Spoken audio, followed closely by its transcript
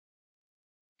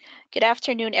Good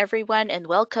afternoon, everyone, and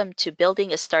welcome to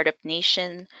Building a Startup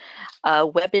Nation, a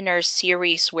webinar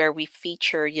series where we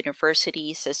feature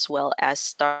universities as well as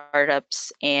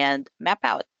startups and map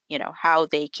out, how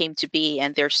they came to be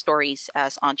and their stories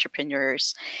as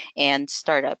entrepreneurs and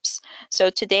startups. So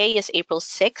today is April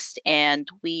 6th, and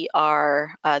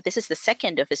this is the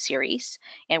second of a series,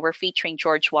 and we're featuring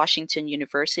George Washington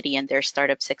University and their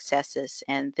startup successes.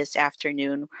 And this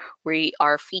afternoon, we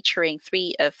are featuring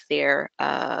three of their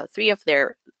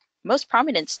most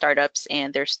prominent startups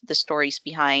and the stories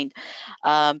behind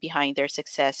their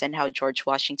success and how George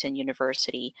Washington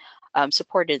University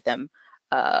supported them,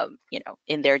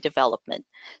 in their development.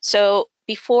 So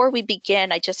before we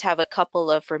begin, I just have a couple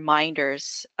of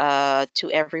reminders to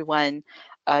everyone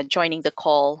joining the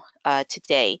call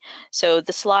today. So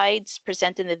the slides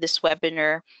presented in this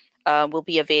webinar will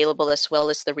be available, as well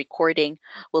as the recording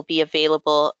will be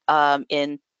available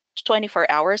in 24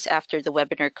 hours after the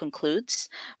webinar concludes.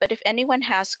 But if anyone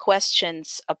has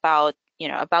questions about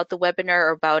the webinar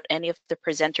or about any of the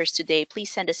presenters today,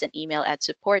 please send us an email at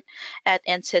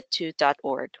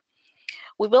support@nset2.org.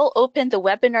 We will open the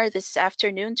webinar this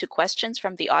afternoon to questions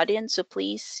from the audience, so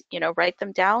please, write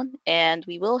them down, and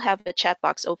we will have a chat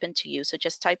box open to you. So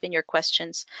just type in your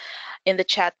questions in the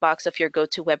chat box of your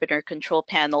GoToWebinar control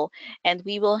panel, and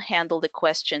we will handle the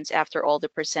questions after all the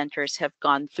presenters have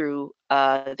gone through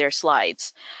their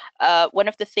slides. One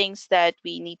of the things that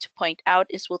we need to point out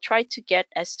is we'll try to get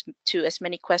as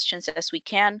many questions as we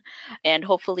can, and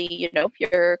hopefully,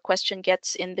 your question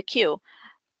gets in the queue.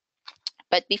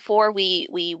 But before we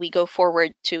go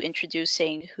forward to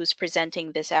introducing who's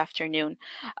presenting this afternoon,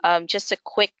 just a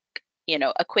quick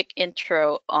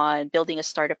intro on Building a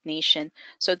Startup Nation.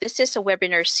 So this is a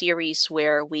webinar series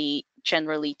where we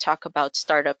generally talk about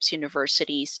startups,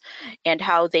 universities, and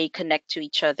how they connect to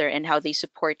each other and how they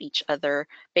support each other,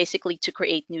 basically to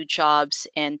create new jobs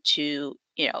and to,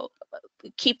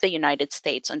 keep the United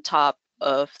States on top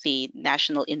of the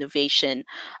national innovation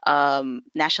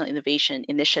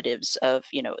initiatives of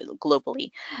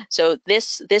globally. So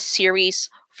this series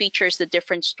features the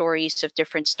different stories of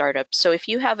different startups. So if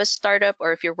you have a startup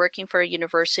or if you're working for a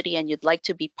university and you'd like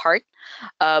to be part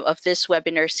of this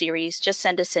webinar series, just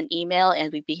send us an email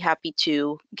and we'd be happy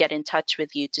to get in touch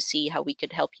with you to see how we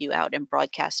could help you out and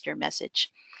broadcast your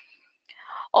message.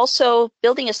 Also,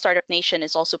 Building a Startup Nation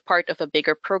is also part of a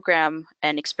bigger program,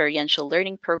 an experiential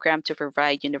learning program to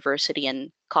provide university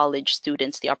and college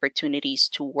students the opportunities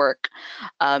to work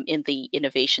in the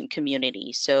innovation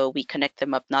community. So we connect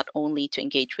them up not only to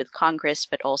engage with Congress,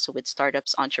 but also with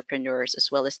startups, entrepreneurs,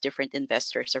 as well as different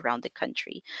investors around the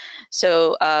country.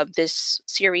 So this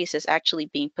series is actually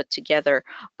being put together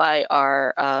by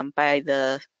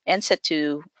the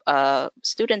NSET2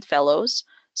 student fellows.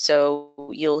 So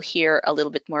you'll hear a little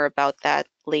bit more about that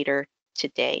later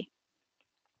today.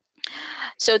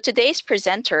 So today's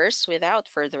presenters, without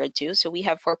further ado, so we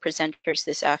have 4 presenters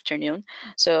this afternoon.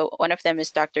 So one of them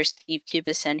is Dr. Steve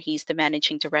Kubison. He's the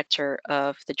Managing Director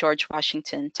of the George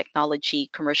Washington Technology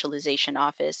Commercialization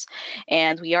Office.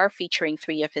 And we are featuring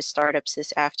 3 of his startups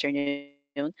this afternoon.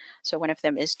 So one of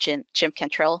them is Jim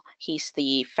Cantrell. He's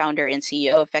the founder and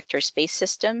CEO of Vector Space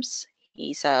Systems.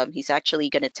 He's actually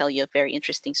going to tell you a very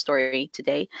interesting story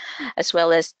today, as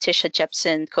well as Tisha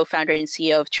Jepson, co-founder and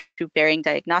CEO of True Bearing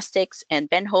Diagnostics, and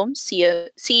Ben Holmes,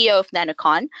 CEO of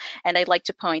Nanocon. And I'd like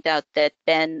to point out that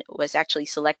Ben was actually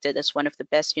selected as one of the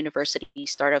best university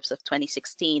startups of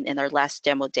 2016 in our last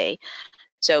demo day.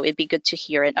 So it'd be good to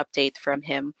hear an update from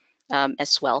him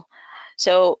as well.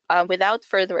 So without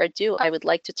further ado, I would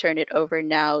like to turn it over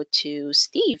now to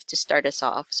Steve to start us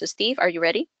off. So Steve, are you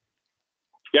ready?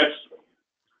 Yes.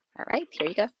 All right, here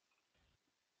you go.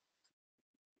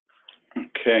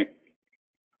 Okay.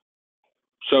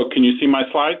 So can you see my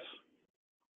slides?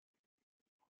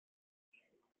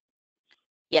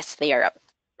 Yes, they are up.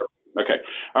 Okay.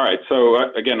 All right.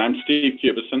 So again, I'm Steve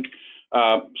Kubison.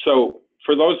 So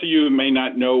for those of you who may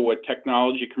not know what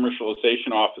technology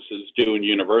commercialization offices do in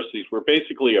universities, we're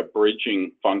basically a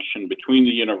bridging function between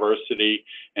the university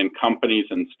and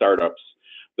companies and startups.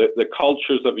 The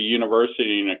cultures of a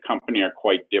university and a company are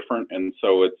quite different, and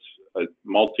so it's a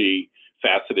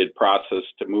multifaceted process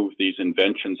to move these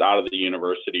inventions out of the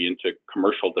university into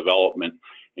commercial development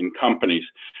in companies.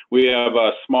 We have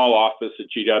a small office at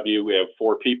GW. We have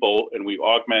 4 people, and we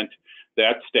augment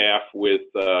that staff with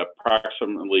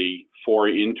approximately 4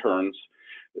 interns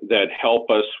that help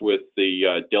us with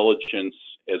the diligence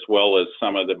as well as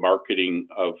some of the marketing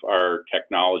of our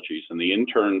technologies. And the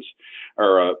interns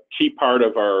are a key part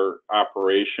of our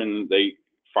operation. They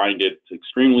find it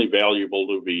extremely valuable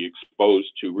to be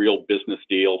exposed to real business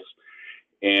deals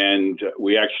and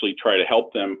we actually try to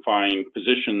help them find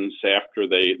positions after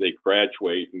they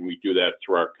graduate, and we do that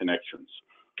through our connections.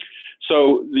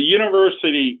 So the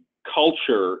university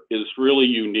culture is really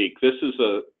unique. This is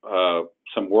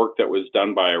some work that was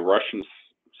done by a Russian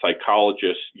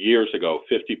psychologist years ago,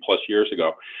 50 plus years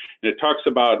ago. And it talks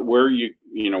about where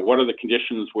what are the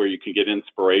conditions where you can get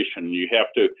inspiration. You have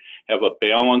to have a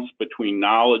balance between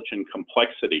knowledge and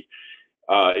complexity.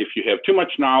 If you have too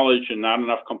much knowledge and not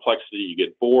enough complexity, you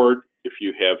get bored. If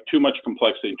you have too much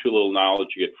complexity and too little knowledge,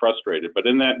 you get frustrated. But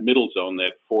in that middle zone,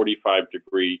 that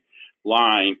 45-degree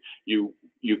line, you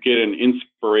get an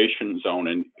inspiration zone.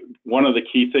 And one of the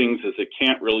key things is it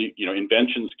can't really,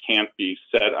 inventions can't be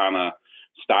set on a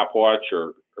stopwatch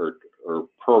or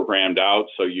programmed out.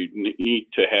 So you need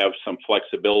to have some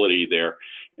flexibility there.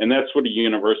 And that's what a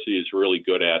university is really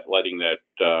good at, letting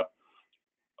that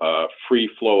free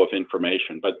flow of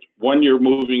information. But when you're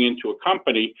moving into a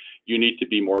company, you need to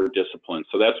be more disciplined.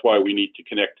 So that's why we need to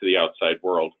connect to the outside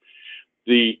world.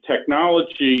 The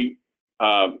technology,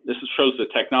 this shows the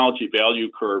technology value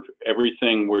curve,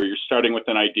 everything where you're starting with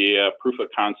an idea, proof of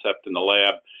concept in the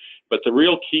lab. But the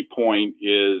real key point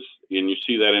is, and you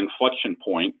see that inflection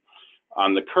point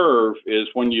on the curve, is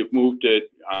when you've moved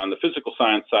it on the physical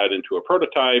science side into a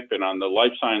prototype and on the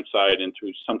life science side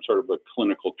into some sort of a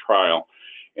clinical trial.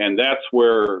 And that's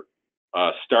where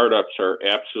startups are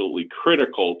absolutely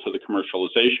critical to the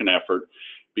commercialization effort,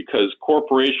 because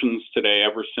corporations today,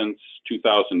 ever since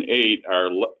 2008,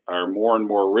 are more and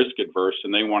more risk adverse,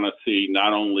 and they want to see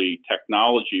not only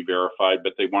technology verified,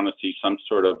 but they want to see some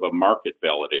sort of a market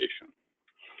validation.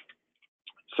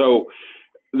 So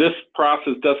this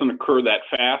process doesn't occur that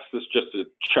fast. It's just a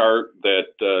chart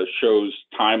that shows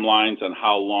timelines on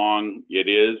how long it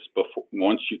is before,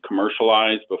 once you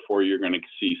commercialize, before you're going to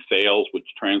see sales,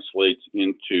 which translates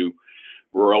into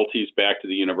royalties back to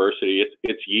the university.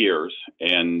 It's years,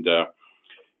 and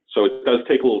so it does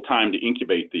take a little time to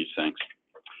incubate these things.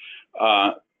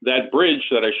 That bridge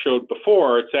that I showed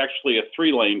before, it's actually a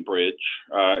 3-lane bridge.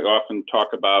 I often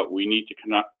talk about we need to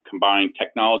combine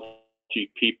technology,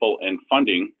 people, and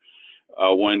funding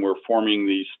when we're forming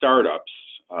these startups.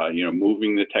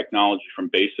 Moving the technology from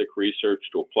basic research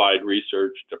to applied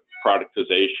research to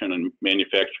productization and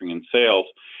manufacturing and sales.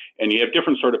 And you have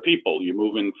different sort of people. You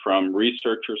move in from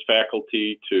researchers,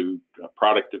 faculty, to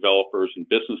product developers and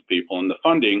business people. And the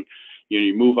funding,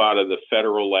 you move out of the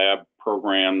federal lab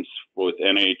programs with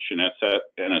NH and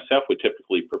NSF would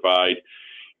typically provide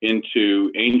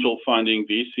into angel funding,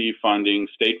 VC funding,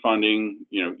 state funding.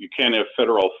 You can't have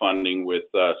federal funding with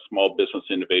small business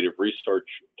innovative research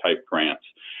type grants.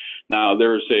 Now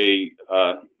there's a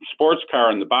sports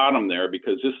car in the bottom there,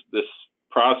 because this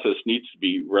process needs to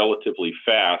be relatively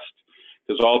fast,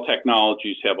 because all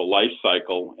technologies have a life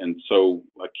cycle. And so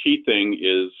a key thing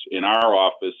is in our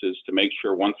office is to make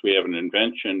sure once we have an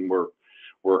invention,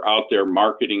 we're out there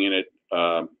marketing in it,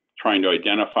 trying to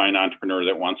identify an entrepreneur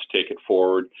that wants to take it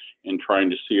forward, and trying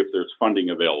to see if there's funding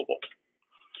available.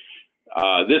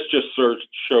 This just sort of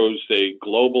shows a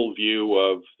global view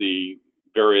of the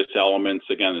various elements.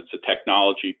 Again, it's the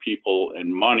technology, people,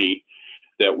 and money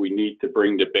that we need to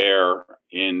bring to bear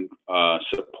in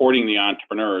supporting the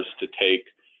entrepreneurs to take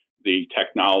the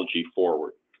technology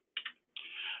forward.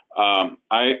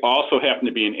 I also happen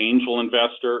to be an angel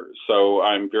investor, so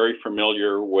I'm very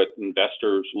familiar with what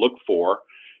investors look for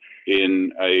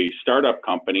in a startup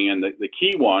company. And the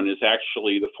key one is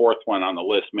actually the 4th one on the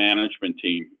list, management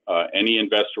team. Any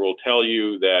investor will tell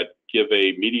you that give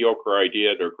a mediocre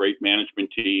idea to a great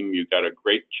management team, you've got a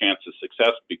great chance of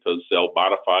success, because they'll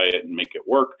modify it and make it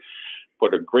work.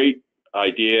 Put a great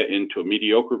idea into a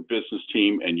mediocre business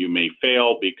team and you may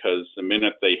fail, because the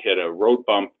minute they hit a road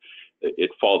bump, it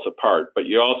falls apart. But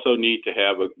you also need to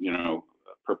have a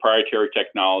proprietary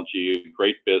technology, a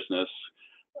great business,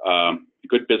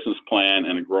 good business plan,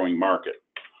 and a growing market.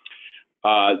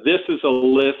 This is a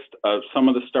list of some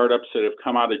of the startups that have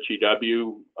come out of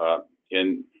GW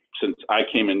since I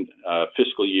came in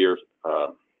fiscal year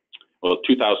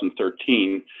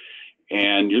 2013.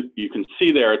 And you can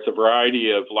see there it's a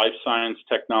variety of life science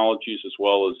technologies as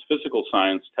well as physical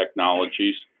science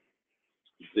technologies.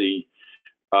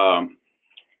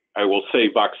 I will say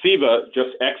Voxiva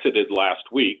just exited last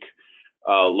week.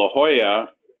 La Jolla,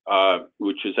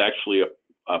 which is actually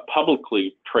a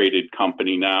publicly traded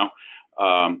company now,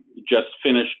 just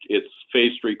finished its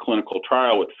phase 3 clinical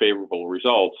trial with favorable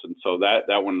results. And so that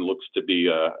one looks to be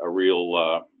a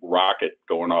real rocket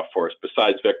going off for us,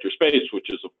 besides Vector Space, which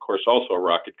is, of course, also a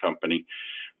rocket company.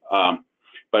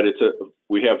 But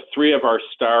we have 3 of our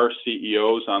star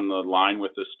CEOs on the line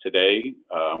with us today,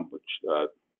 which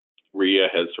Ria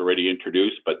has already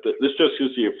introduced, but this just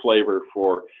gives you a flavor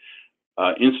for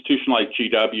institution like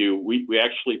GW. We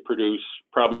actually produce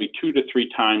probably 2 to 3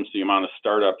 times the amount of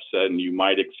startups than you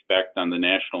might expect on the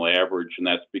national average, and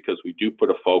that's because we do put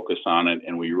a focus on it,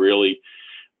 and we really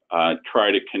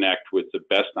try to connect with the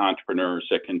best entrepreneurs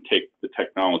that can take the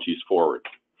technologies forward.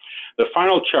 The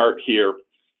final chart here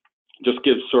just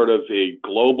gives sort of a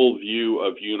global view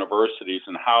of universities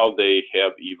and how they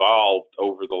have evolved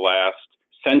over the last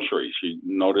centuries. You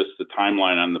notice the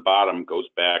timeline on the bottom goes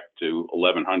back to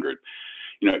 1100.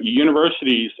 You know,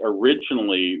 universities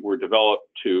originally were developed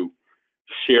to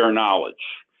share knowledge.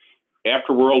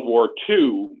 After World War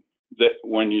II,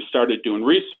 when you started doing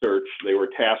research, they were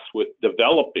tasked with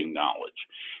developing knowledge.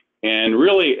 And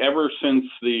really, ever since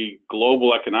the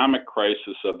global economic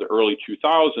crisis of the early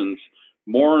 2000s,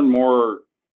 more and more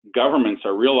governments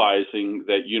are realizing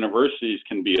that universities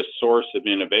can be a source of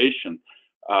innovation.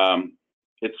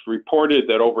 It's reported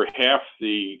that over half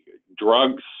the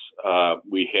drugs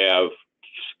we have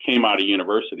came out of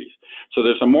universities. So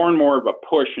there's a more and more of a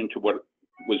push into what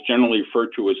was generally referred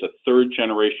to as a third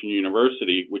generation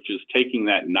university, which is taking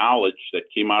that knowledge that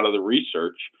came out of the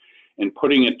research and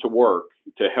putting it to work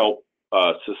to help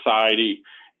society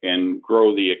and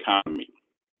grow the economy.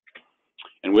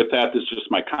 And with that, this is just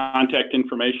my contact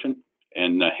information,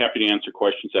 and happy to answer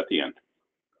questions at the end.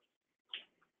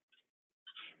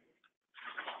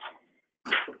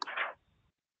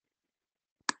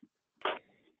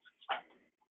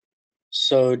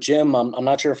 So Jim, I'm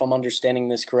not sure if I'm understanding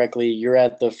this correctly. You're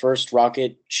at the first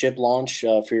rocket ship launch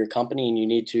for your company, and you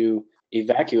need to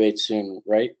evacuate soon,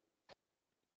 right?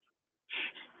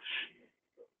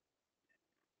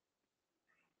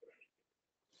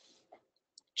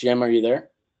 Jim, are you there?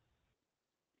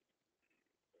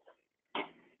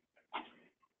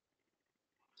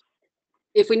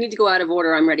 If we need to go out of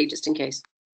order, I'm ready just in case.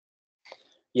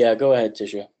 Yeah, go ahead,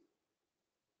 Tisha.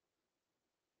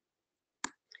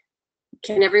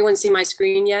 Can everyone see my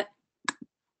screen yet?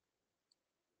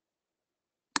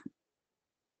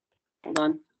 Hold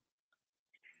on.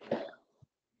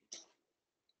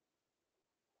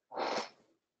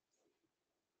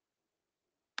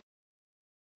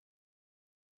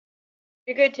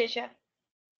 You're good, Tisha.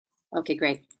 Okay,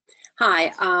 great.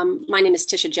 Hi, my name is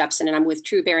Tisha Jepson, and I'm with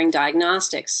True Bearing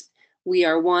Diagnostics. We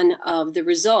are one of the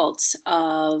results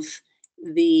of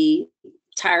the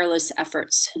tireless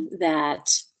efforts that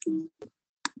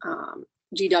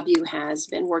GW has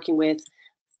been working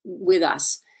with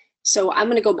us. So I'm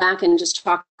going to go back and just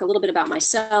talk a little bit about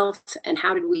myself and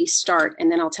how did we start,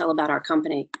 and then I'll tell about our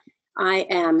company. I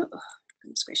am, oh,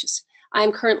 goodness gracious, I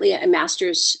am currently a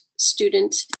master's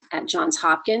student at Johns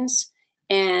Hopkins,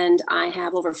 and I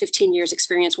have over 15 years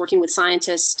experience working with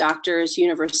scientists, doctors,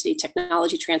 university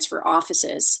technology transfer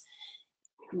offices.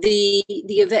 The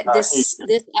event, this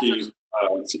Steve,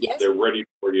 effort, yes? They're ready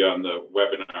for you on the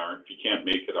webinar. If you can't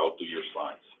make it, I'll do your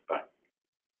slides. Bye.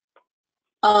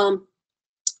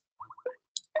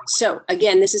 So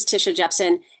again, this is Tisha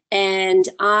Jepson, and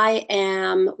I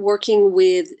am working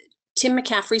with Tim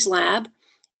McCaffrey's lab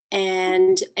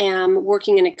and am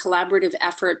working in a collaborative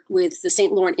effort with the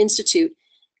St. Lawrence Institute.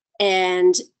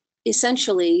 And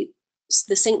essentially,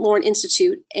 the St. Lawrence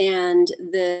Institute and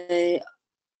the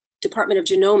Department of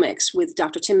Genomics with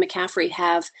Dr. Tim McCaffrey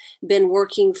have been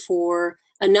working for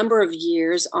a number of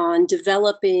years on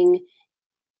developing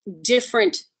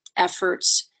different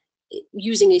efforts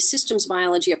using a systems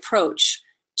biology approach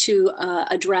to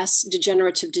address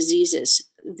degenerative diseases.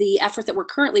 The effort that we're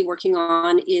currently working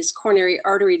on is coronary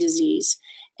artery disease,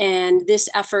 and this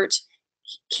effort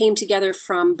came together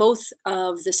from both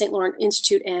of the St. Lawrence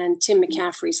Institute and Tim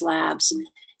McCaffrey's labs.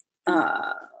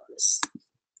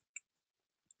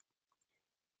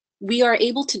 We are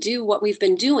able to do what we've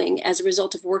been doing as a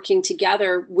result of working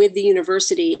together with the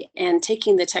university and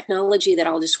taking the technology that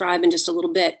I'll describe in just a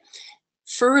little bit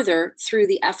further through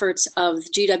the efforts of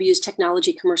GW's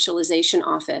Technology Commercialization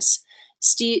Office.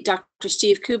 Dr.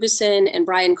 Steve Kubison and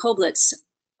Brian Koblitz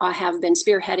have been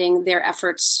spearheading their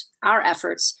efforts, our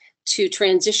efforts, to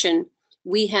transition.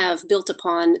 We have built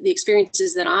upon the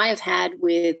experiences that I have had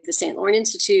with the St. Lawrence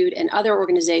Institute and other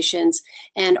organizations,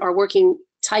 and are working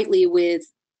tightly with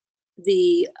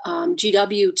the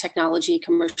GW Technology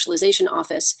Commercialization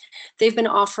Office. They've been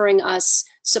offering us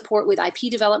support with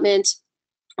IP development,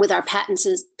 with our patents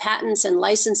and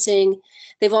licensing.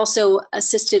 They've also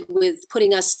assisted with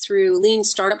putting us through lean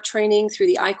startup training through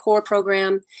the I-Core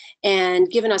program,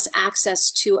 and given us access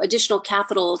to additional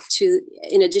capital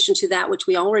in addition to that which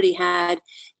we already had,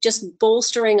 just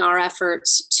bolstering our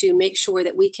efforts to make sure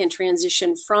that we can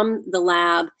transition from the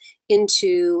lab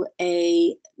into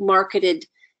a marketed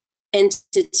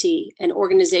entity, an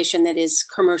organization that is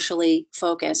commercially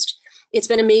focused. It's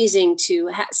been amazing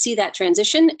to see that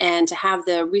transition and to have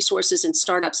the resources and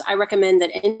startups. I recommend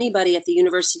that anybody at the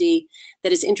university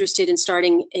that is interested in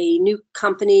starting a new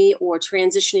company or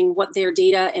transitioning what their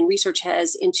data and research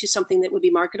has into something that would be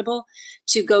marketable,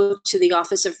 to go to the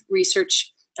Office of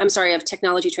of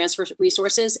Technology Transfer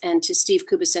Resources, and to Steve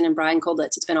Kubison and Brian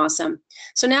Koblitz. It's been awesome.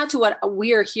 So now to what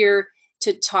we are here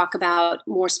to talk about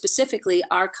more specifically,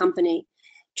 our company.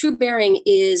 True Bearing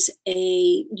is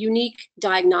a unique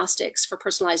diagnostics for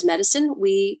personalized medicine.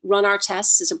 We run our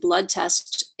tests as a blood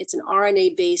test. It's an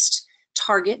RNA-based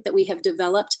target that we have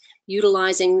developed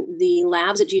utilizing the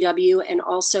labs at GW and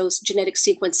also genetic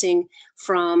sequencing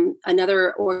from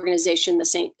another organization,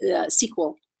 the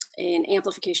Sequel, an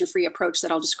amplification-free approach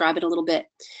that I'll describe in a little bit.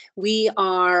 We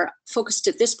are focused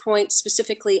at this point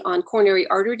specifically on coronary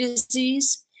artery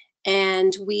disease,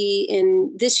 and we,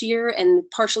 in this year and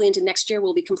partially into next year,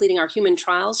 will be completing our human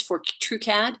trials for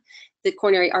TrueCAD, the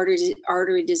coronary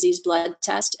artery disease blood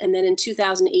test. And then in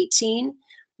 2018,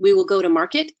 we will go to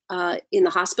market in the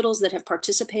hospitals that have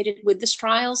participated with these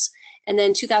trials. And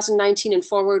then 2019 and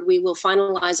forward, we will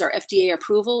finalize our FDA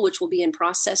approval, which will be in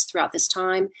process throughout this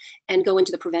time, and go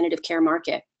into the preventative care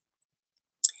market.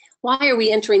 Why are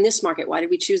we entering this market? Why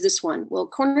did we choose this one? Well,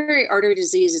 coronary artery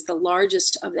disease is the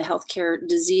largest of the healthcare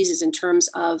diseases in terms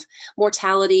of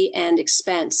mortality and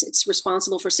expense. It's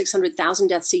responsible for 600,000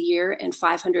 deaths a year and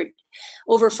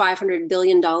over $500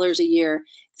 billion a year.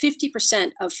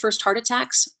 50% of first heart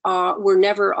attacks were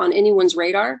never on anyone's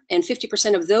radar, and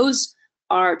 50% of those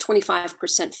are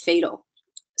 25% fatal.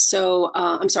 So,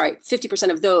 I'm sorry, 50%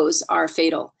 of those are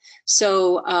fatal.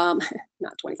 So,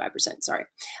 not 25%, sorry.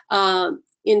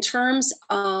 In terms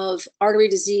of artery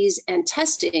disease and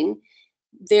testing,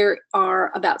 there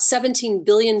are about $17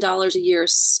 billion a year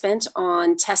spent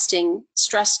on testing,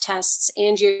 stress tests,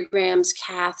 angiograms,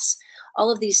 caths.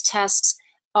 All of these tests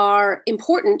are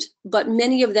important, but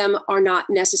many of them are not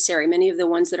necessary. Many of the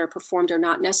ones that are performed are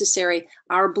not necessary.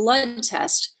 Our blood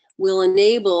test will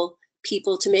enable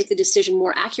people to make the decision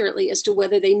more accurately as to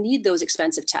whether they need those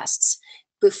expensive tests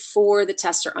before the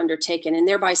tests are undertaken, and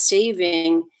thereby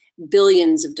saving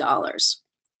billions of dollars.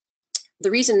 The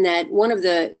reason that one of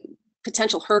the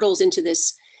potential hurdles into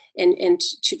this and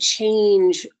to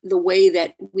change the way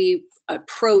that we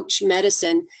approach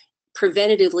medicine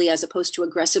preventatively as opposed to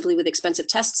aggressively with expensive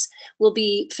tests will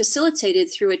be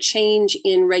facilitated through a change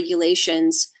in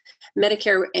regulations.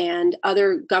 Medicare and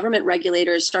other government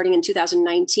regulators starting in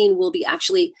 2019 will be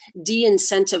actually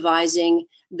de-incentivizing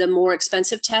the more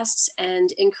expensive tests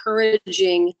and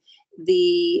encouraging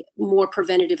the more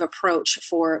preventative approach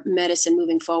for medicine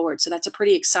moving forward. So that's a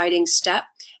pretty exciting step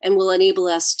and will enable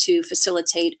us to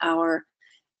facilitate our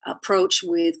approach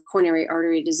with coronary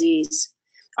artery disease.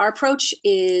 Our approach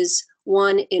is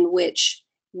one in which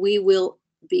we will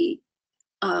be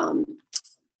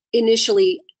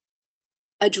initially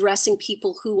addressing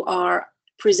people who are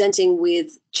presenting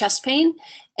with chest pain,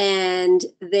 and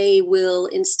they will,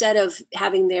 instead of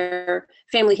having their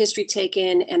family history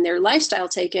taken and their lifestyle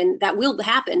taken, that will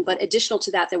happen, but additional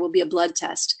to that, there will be a blood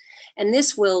test. And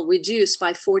this will reduce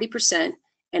by 40%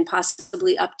 and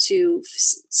possibly up to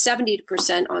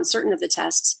 70% on certain of the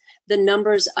tests, the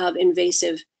numbers of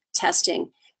invasive testing.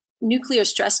 Nuclear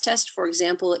stress test, for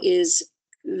example, is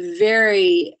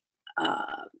very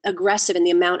aggressive in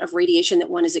the amount of radiation that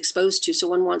one is exposed to. So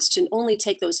one wants to only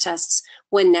take those tests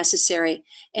when necessary.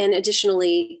 And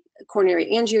additionally, coronary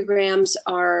angiograms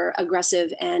are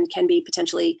aggressive and can be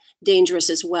potentially dangerous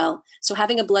as well. So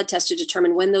having a blood test to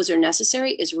determine when those are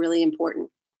necessary is really important.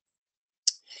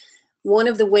 One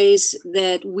of the ways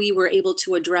that we were able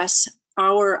to address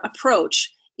our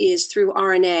approach is through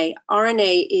RNA.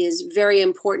 RNA is very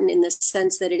important in the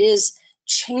sense that it is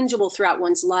changeable throughout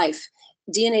one's life.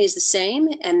 DNA is the same,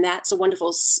 and that's a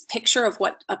wonderful picture of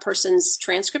what a person's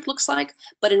transcript looks like.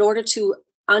 But in order to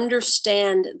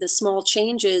understand the small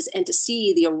changes and to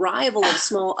see the arrival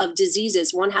of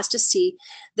diseases, one has to see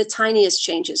the tiniest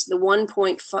changes, the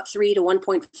 1.3 to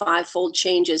 1.5 fold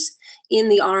changes in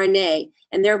the RNA,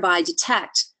 and thereby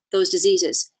detect those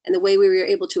diseases. And the way we were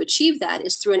able to achieve that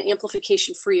is through an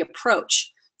amplification-free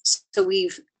approach. So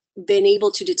we've been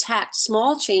able to detect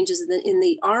small changes in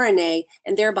the RNA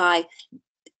and thereby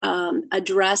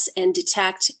address and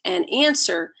detect and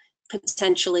answer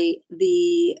potentially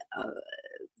the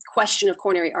question of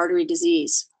coronary artery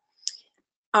disease.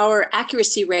 Our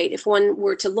accuracy rate, if one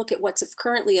were to look at what's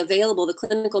currently available, the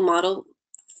clinical model,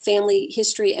 family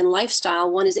history and lifestyle,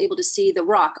 one is able to see the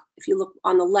ROC. If you look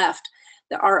on the left,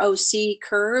 the ROC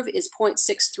curve is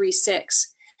 0.636.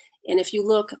 And if you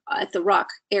look at the rock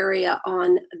area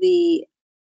on the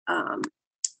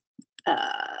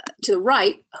to the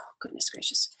right, oh goodness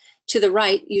gracious, to the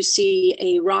right, you see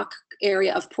a rock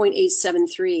area of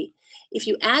 0.873. If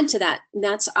you add to that,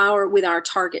 that's with our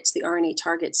targets, the RNA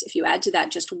targets. If you add to that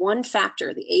just one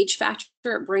factor, the age factor,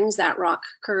 it brings that rock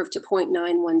curve to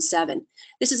 0.917.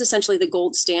 This is essentially the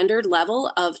gold standard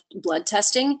level of blood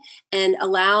testing and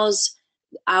allows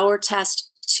our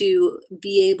test to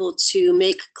be able to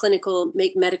make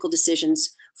medical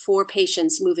decisions for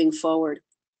patients moving forward.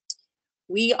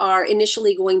 We are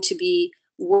initially going to be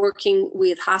working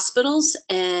with hospitals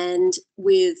and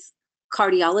with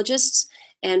cardiologists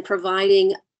and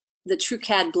providing the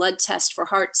TrueCAD blood test for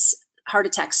heart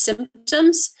attack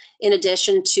symptoms, in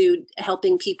addition to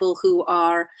helping people who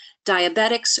are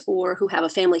diabetics or who have a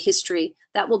family history.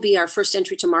 That will be our first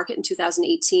entry to market in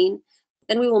 2018.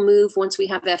 Then we will move, once we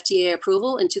have FDA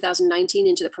approval in 2019,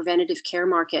 into the preventative care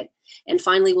market. And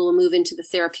finally, we'll move into the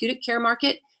therapeutic care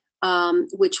market,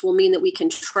 which will mean that we can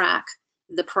track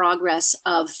the progress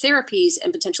of therapies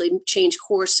and potentially change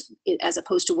course, as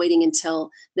opposed to waiting until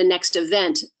the next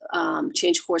event,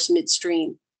 change course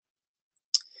midstream.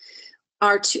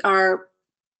 Our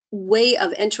way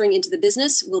of entering into the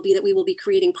business will be that we will be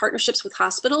creating partnerships with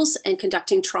hospitals and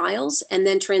conducting trials, and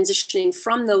then transitioning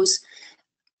from those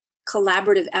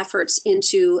collaborative efforts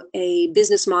into a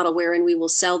business model wherein we will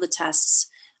sell the tests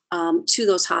to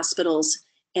those hospitals,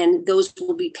 and those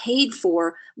will be paid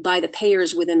for by the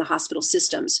payers within the hospital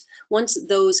systems. Once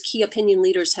those key opinion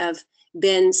leaders have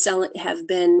been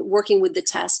working with the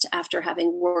test after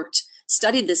having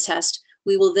studied this test,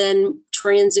 we will then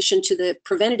transition to the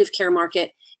preventative care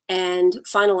market and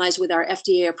finalize with our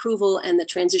FDA approval and the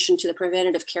transition to the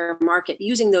preventative care market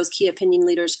using those key opinion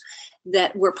leaders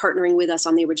that were partnering with us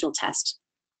on the original test.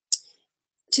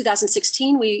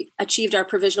 2016, we achieved our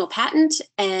provisional patent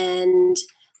and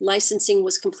licensing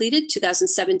was completed.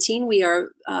 2017, we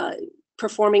are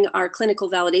performing our clinical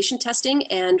validation testing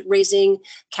and raising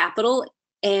capital.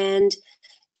 And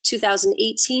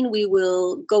 2018, we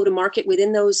will go to market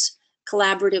within those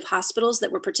collaborative hospitals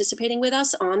that were participating with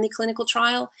us on the clinical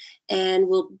trial, and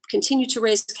we'll continue to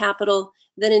raise capital.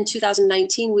 Then in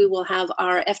 2019, we will have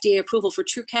our FDA approval for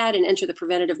TrueCAD and enter the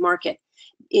preventative market.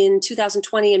 In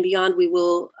 2020 and beyond, we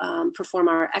will perform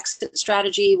our exit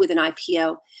strategy with an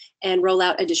IPO and roll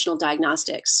out additional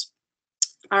diagnostics.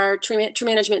 Our True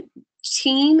Management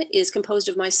team is composed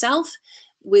of myself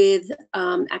with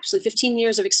actually 15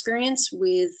 years of experience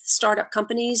with startup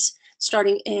companies,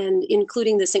 starting and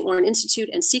including the St. Lawrence Institute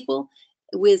and Sequel,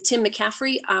 with Tim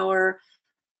McCaffrey, our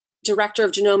Director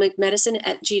of Genomic Medicine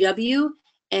at GW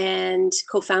and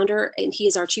co-founder, and he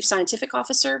is our Chief Scientific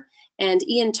Officer, and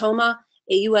Ian Toma,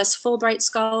 a US Fulbright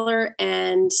Scholar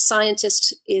and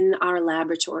scientist in our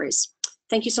laboratories.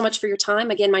 Thank you so much for your time.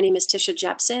 Again, my name is Tisha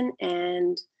Jepson,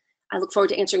 and I look forward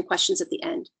to answering questions at the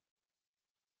end.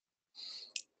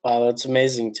 Wow, that's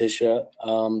amazing, Tisha.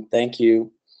 Thank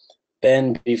you.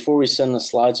 Ben, before we send the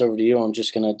slides over to you, I'm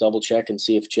just going to double check and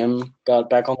see if Jim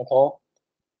got back on the call.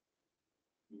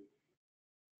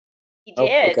 He did.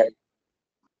 Oh, okay.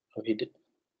 Oh, he did.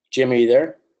 Jim, are you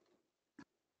there?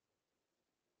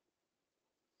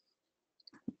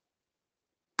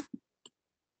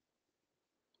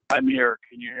 I'm here.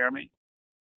 Can you hear me?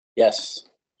 Yes.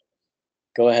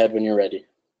 Go ahead when you're ready.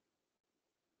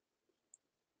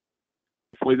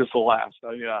 Hopefully this will last.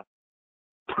 I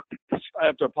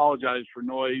have to apologize for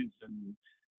noise and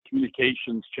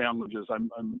communications challenges. I'm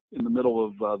in the middle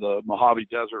of the Mojave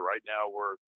Desert right now.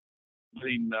 We're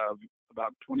getting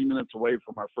about 20 minutes away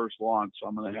from our first launch, so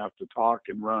I'm going to have to talk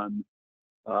and run.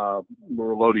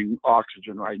 We're loading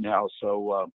oxygen right now,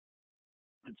 so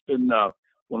it's been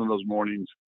one of those mornings.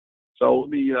 So let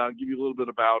me give you a little bit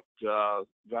about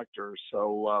Vector.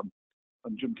 So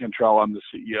I'm Jim Cantrell. I'm the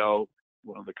CEO,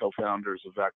 one of the co-founders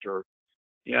of Vector.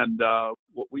 And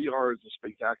what we are is a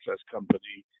space access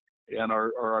company, and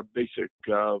our basic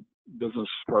business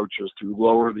approach is to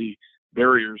lower the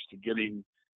barriers to getting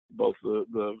both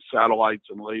the satellites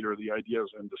and later the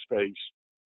ideas into space.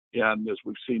 And as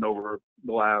we've seen over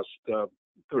the last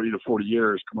 30 to 40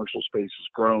 years, commercial space has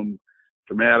grown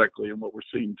dramatically. And what we're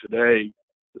seeing today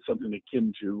is something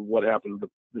akin to what happened to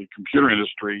the computer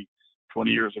industry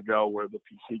 20 years ago, where the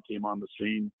PC came on the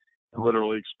scene and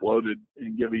literally exploded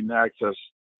in giving access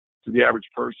to the average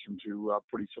person to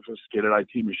pretty sophisticated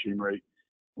IT machinery.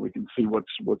 We can see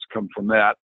what's come from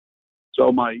that.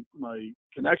 So my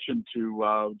connection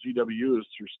to GW is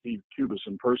through Steve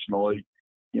Kubison personally.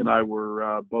 He and I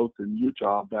were both in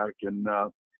Utah back in the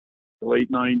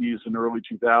late 90s and early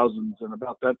 2000s. And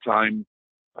about that time,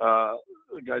 a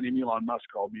guy named Elon Musk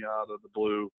called me out of the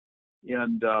blue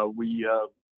and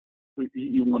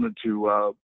he wanted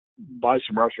to buy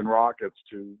some Russian rockets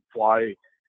to fly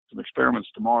some experiments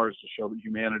to Mars to show that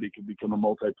humanity could become a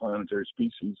multiplanetary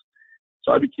species.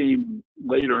 So I became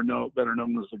better known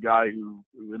as the guy who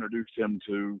introduced him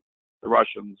to the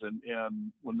Russians.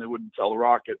 And when they wouldn't sell the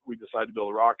rocket, we decided to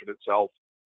build a rocket itself,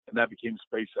 and that became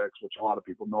SpaceX, which a lot of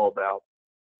people know about.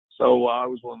 So I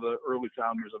was one of the early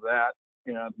founders of that,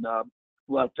 and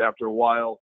left after a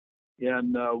while.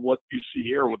 And what you see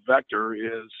here with Vector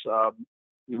is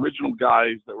the original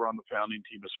guys that were on the founding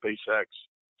team of SpaceX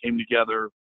came together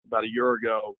about a year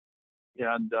ago,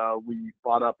 and we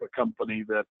bought up a company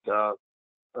that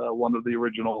one of the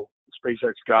original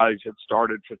SpaceX guys had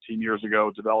started 15 years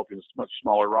ago, developing a much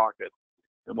smaller rocket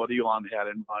than what Elon had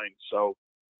in mind. So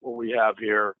what we have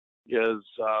here is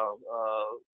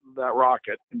that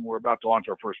rocket, and we're about to launch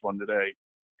our first one today.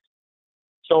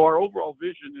 So our overall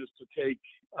vision is to take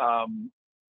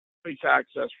space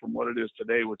access from what it is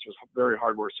today, which is very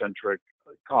hardware centric.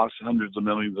 It costs hundreds of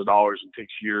millions of dollars and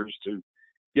takes years to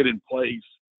get in place,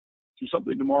 to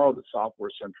something tomorrow that's software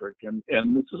centric. And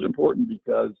this is important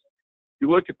because you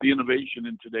look at the innovation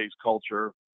in today's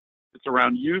culture, it's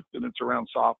around youth and it's around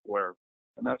software.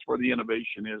 And that's where the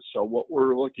innovation is. So what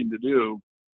we're looking to do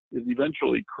is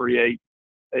eventually create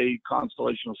a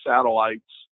constellation of satellites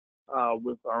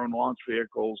with our own launch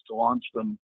vehicles to launch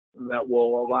them that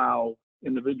will allow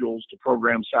individuals to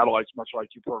program satellites much like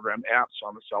you program apps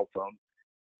on a cell phone.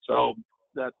 So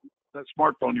that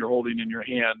smartphone you're holding in your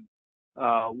hand,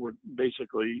 we're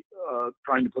basically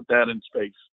trying to put that in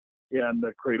space and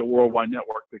create a worldwide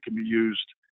network that can be used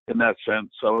in that sense.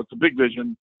 So it's a big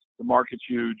vision. The market's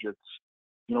huge. It's,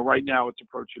 right now it's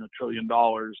approaching $1 trillion,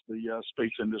 the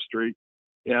space industry,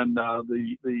 and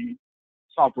the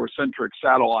software-centric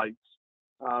satellites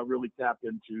really tap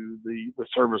into the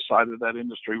service side of that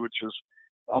industry, which is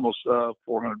almost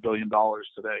 $400 billion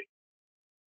today.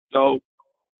 So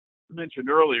I mentioned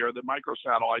earlier that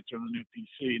microsatellites are the new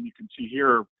PC, and you can see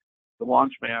here the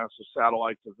launch mass of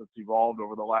satellites as it's evolved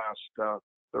over the last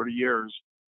 30 years.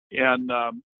 And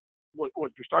what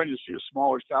you're starting to see is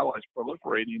smaller satellites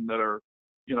proliferating that are,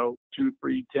 2,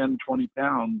 3, 10, 20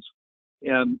 pounds.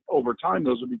 And over time,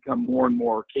 those will become more and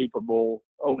more capable,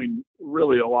 owing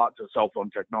really a lot to cell phone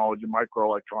technology,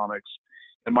 microelectronics,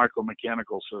 and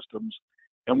micromechanical systems.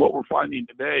 And what we're finding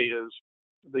today is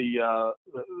the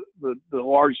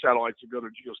large satellites that go to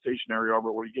geostationary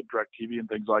orbit, where you get direct TV and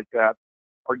things like that,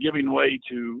 are giving way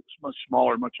to much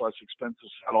smaller, much less expensive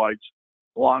satellites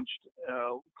launched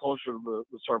closer to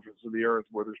the surface of the Earth,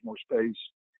 where there's more space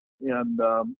and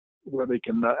where they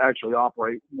can actually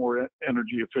operate more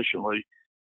energy efficiently.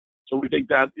 So we think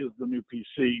that is the new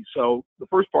PC. So the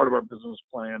first part of our business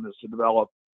plan is to develop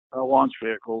launch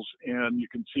vehicles, and you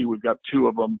can see we've got 2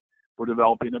 of them we're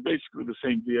developing. They're basically the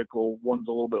same vehicle. One's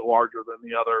a little bit larger than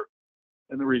the other,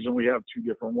 and the reason we have 2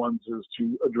 different ones is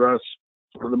to address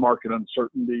sort of the market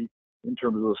uncertainty in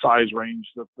terms of the size range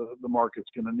that the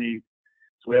market's going to need.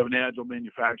 So we have an agile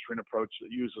manufacturing approach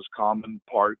that uses common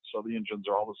parts, so the engines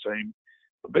are all the same.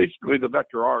 But basically, the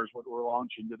Vector R is what we're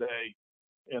launching today,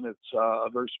 and it's a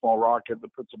very small rocket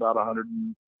that puts about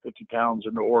 150 pounds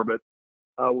into orbit,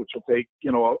 which will take,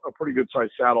 a pretty good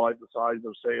sized satellite the size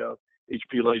of, say, a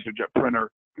HP LaserJet printer.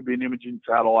 Could be an imaging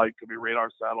satellite, could be a radar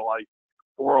satellite,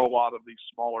 or a lot of these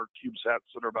smaller CubeSats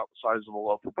that are about the size of a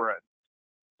loaf of bread.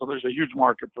 So there's a huge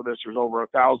market for this. There's over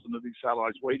 1,000 of these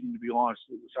satellites waiting to be launched.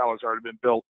 The satellites already been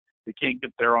built. They can't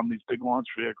get there on these big launch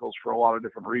vehicles for a lot of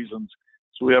different reasons.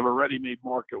 So we have a ready-made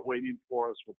market waiting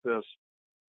for us with this,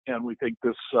 and we think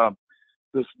this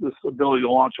ability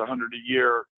to launch 100 a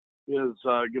year is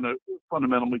going to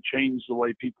fundamentally change the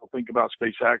way people think about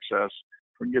space access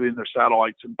from getting their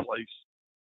satellites in place.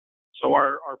 So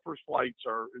our first flights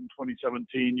are in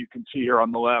 2017. You can see here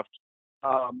on the left.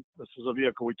 This is a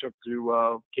vehicle we took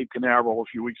to Cape Canaveral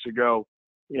a few weeks ago,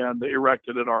 and they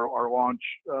erected it. Our launch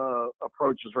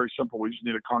approach is very simple. We just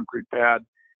need a concrete pad.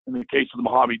 In the case of the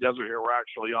Mojave Desert here, we're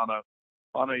actually on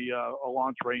a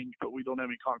launch range, but we don't have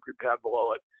any concrete pad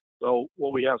below it. So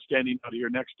what we have standing out here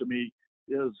next to me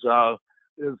is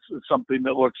something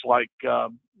that looks like a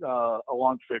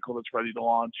launch vehicle that's ready to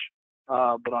launch,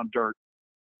 but on dirt.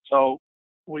 So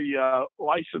we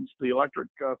licensed the electric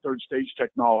third stage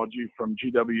technology from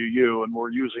GWU, and we're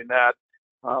using that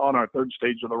on our third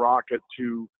stage of the rocket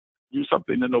to do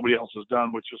something that nobody else has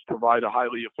done, which is provide a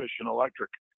highly efficient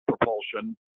electric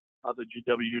propulsion that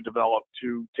GWU developed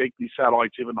to take these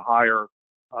satellites even higher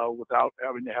without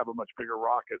having to have a much bigger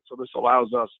rocket. So this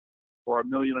allows us for a $1.5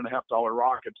 million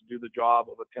rocket to do the job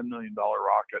of a $10 million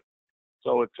rocket.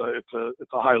 So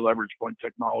it's a high leverage point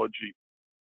technology.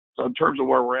 So in terms of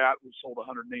where we're at, we've sold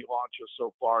 108 launches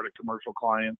so far to commercial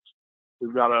clients.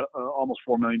 We've got almost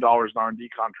 $4 million in R&D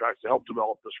contracts to help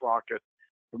develop this rocket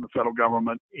from the federal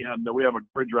government, and we have a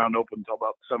bridge round open until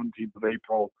about the 17th of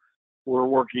April. We're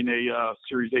working a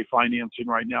Series A financing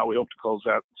right now. We hope to close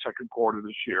that second quarter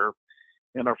this year,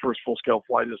 and our first full-scale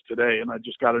flight is today. And I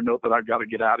just got a note that I've got to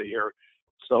get out of here,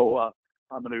 so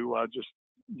I'm going to just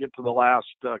get to the last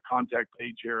contact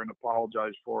page here and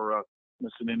apologize for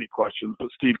missing any questions. But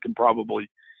Steve can probably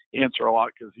answer a lot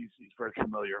because he's very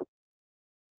familiar.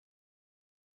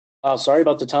 Sorry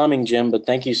about the timing, Jim, but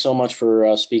thank you so much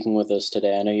for speaking with us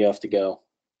today. I know you have to go.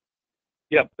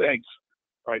 Yep, thanks.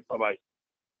 All right, bye-bye.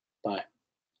 Bye.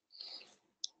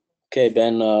 Okay,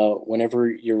 Ben,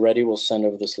 whenever you're ready, we'll send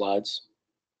over the slides.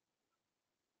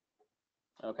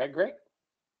 Okay, great.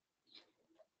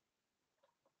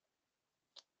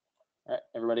 All right,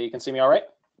 everybody, you can see me all right?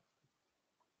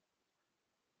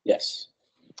 Yes.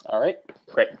 All right,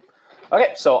 great.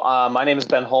 Okay, so my name is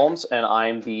Ben Holmes, and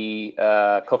I'm the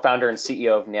co-founder and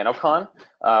CEO of NanoCon.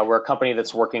 We're a company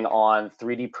that's working on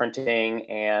 3D printing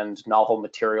and novel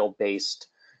material-based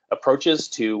approaches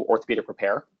to orthopedic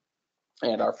repair.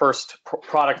 And our first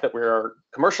product that we're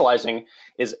commercializing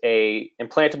is a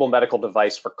implantable medical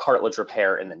device for cartilage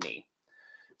repair in the knee.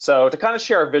 So to kind of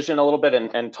share our vision a little bit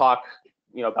and talk,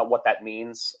 about what that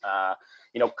means.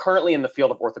 Currently in the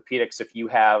field of orthopedics, if you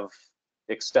have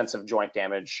extensive joint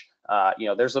damage,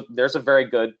 there's a very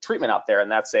good treatment out there,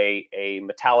 and that's a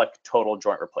metallic total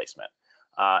joint replacement.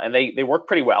 And they work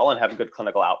pretty well and have good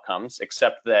clinical outcomes,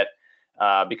 except that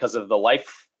because of the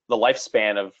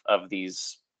lifespan of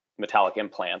these metallic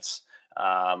implants,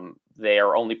 they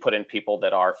are only put in people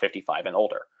that are 55 and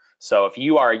older. So if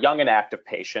you are a young and active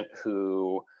patient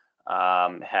who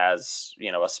has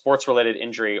a sports-related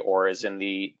injury or is in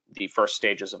the first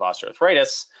stages of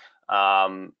osteoarthritis,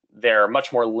 they're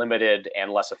much more limited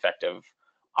and less effective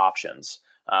options.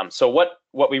 So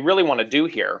what we really want to do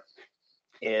here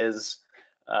is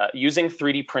using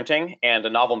 3D printing and a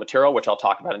novel material, which I'll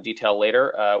talk about in detail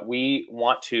later, we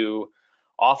want to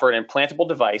offer an implantable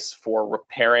device for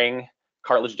repairing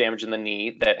cartilage damage in the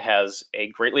knee that has a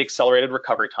greatly accelerated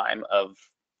recovery time of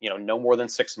no more than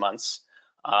 6 months,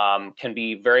 can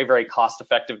be very, very cost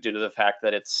effective due to the fact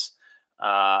that it's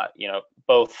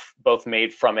both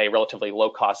made from a relatively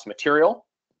low cost material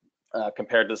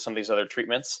compared to some of these other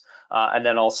treatments, and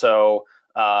then also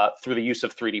through the use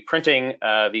of 3D printing,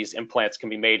 these implants can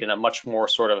be made in a much more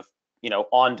sort of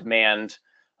on-demand,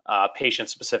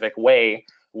 patient-specific way,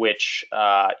 which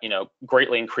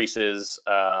greatly increases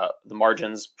the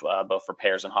margins both for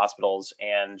payers and hospitals,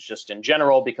 and just in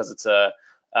general, because it's a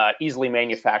easily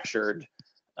manufactured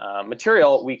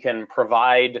material, we can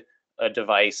provide a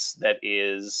device that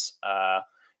is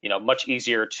much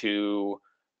easier to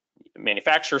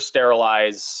manufacture,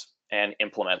 sterilize, and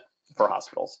implement for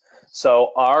hospitals.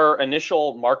 So our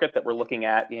initial market that we're looking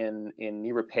at in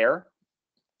knee repair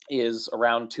is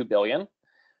around $2 billion.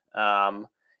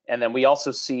 And then we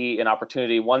also see an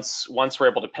opportunity once we're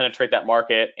able to penetrate that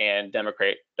market and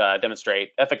demonstrate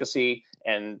efficacy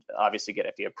and obviously get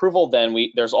FDA approval, then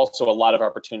there's also a lot of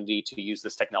opportunity to use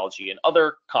this technology in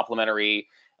other complementary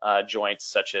joints,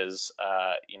 such as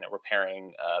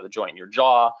repairing the joint in your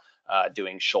jaw,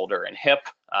 doing shoulder and hip,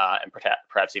 and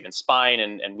perhaps even spine.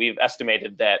 And we've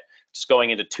estimated that just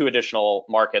going into 2 additional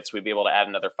markets, we'd be able to add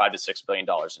another $5 to $6 billion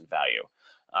in value.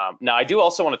 Now, I do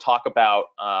also want to talk about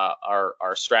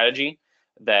our strategy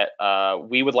that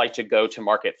we would like to go to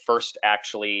market first,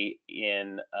 actually,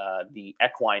 in the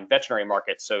equine veterinary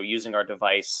market. So using our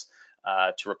device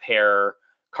to repair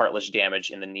cartilage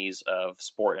damage in the knees of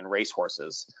sport and race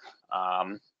horses.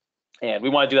 And we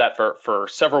want to do that for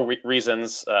several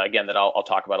reasons, again, that I'll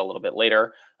talk about a little bit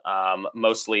later,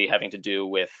 mostly having to do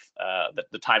with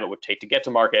the time it would take to get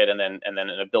to market, and then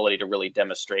an ability to really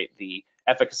demonstrate the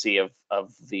efficacy of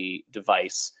the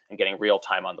device and getting real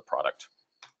time on the product.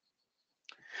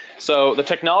 So the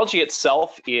technology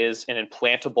itself is an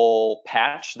implantable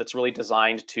patch that's really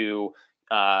designed to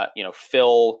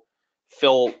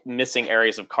fill missing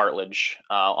areas of cartilage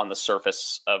on the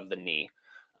surface of the knee.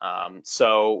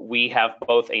 So we have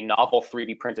both a novel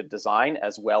 3D printed design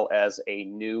as well as a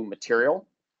new material,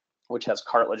 which has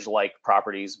cartilage-like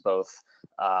properties, both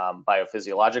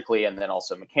biophysiologically and then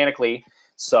also mechanically.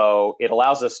 So it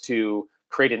allows us to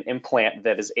create an implant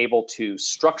that is able to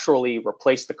structurally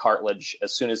replace the cartilage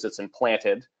as soon as it's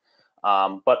implanted,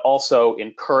 but also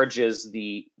encourages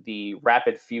the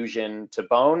rapid fusion to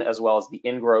bone, as well as the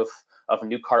ingrowth of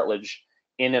new cartilage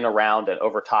in and around and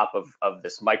over top of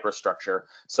this microstructure.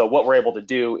 So what we're able to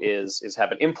do is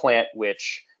have an implant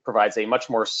which provides a much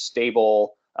more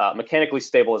stable mechanically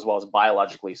stable as well as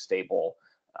biologically stable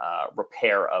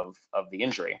repair of the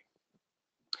injury.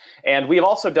 And we've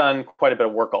also done quite a bit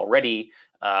of work already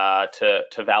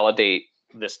to validate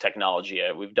this technology.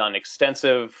 We've done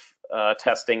extensive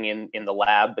testing in the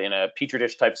lab in a petri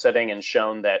dish type setting and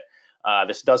shown that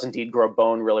this does indeed grow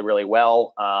bone really, really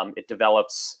well. It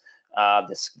develops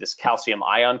this calcium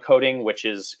ion coating, which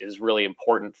is really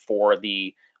important for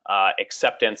the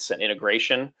acceptance and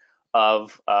integration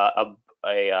of a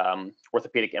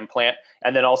orthopedic implant.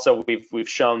 And then also we've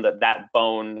shown that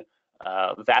bone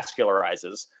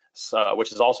vascularizes,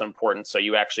 which is also important. So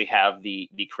you actually have the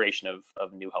creation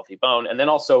of new healthy bone. And then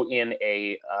also in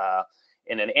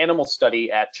an animal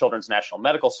study at Children's National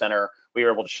Medical Center, we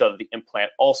were able to show that the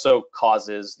implant also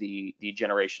causes the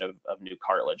generation of new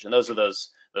cartilage. And those are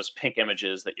those pink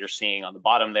images that you're seeing on the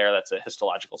bottom there. That's a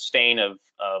histological stain of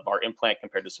our implant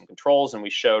compared to some controls. And we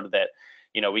showed that,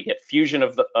 we get fusion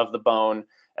of the bone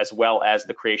as well as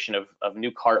the creation of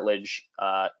new cartilage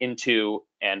into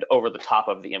and over the top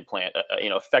of the implant,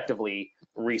 effectively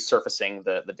resurfacing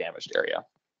the damaged area.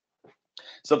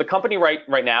 So the company right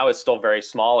now is still very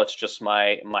small. It's just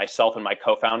myself and my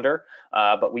co-founder,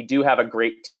 but we do have a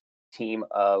great team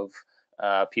of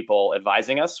people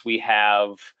advising us. We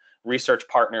have research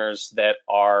partners that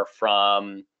are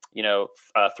from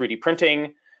 3D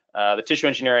printing, the tissue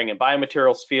engineering and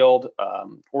biomaterials field,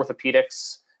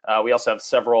 orthopedics. We also have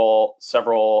several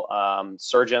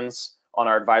surgeons on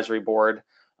our advisory board,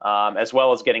 as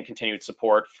well as getting continued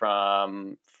support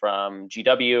from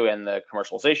GW and the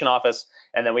commercialization office.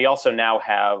 And then we also now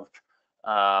have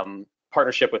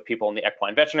partnership with people in the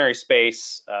equine veterinary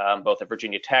space, both at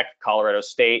Virginia Tech, Colorado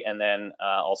State, and then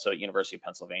also University of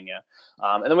Pennsylvania.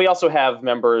 And then we also have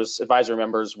advisory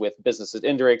members with business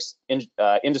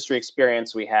industry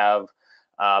experience. We have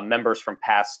members from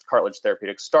past cartilage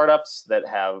therapeutic startups that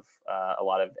have a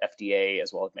lot of FDA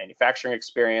as well as manufacturing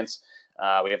experience.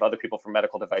 We have other people from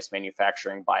medical device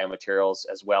manufacturing, biomaterials,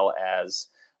 as well as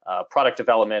product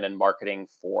development and marketing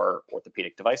for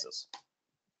orthopedic devices.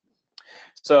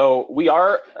 So we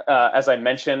are, as I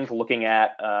mentioned, looking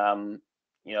at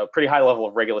pretty high level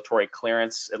of regulatory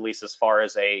clearance, at least as far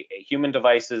as a human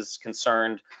device is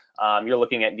concerned. You're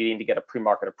looking at needing to get a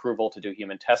pre-market approval to do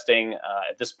human testing.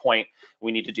 At this point,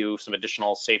 we need to do some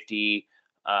additional safety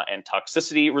and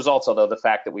toxicity results, although the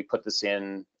fact that we put this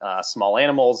in small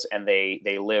animals and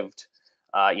they lived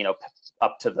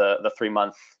up to the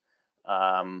 3-month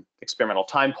experimental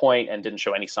time point and didn't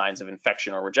show any signs of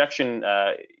infection or rejection,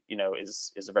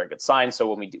 is a very good sign.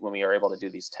 So when we are able to do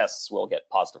these tests, we'll get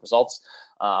positive results.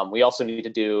 We also need to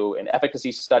do an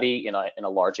efficacy study in a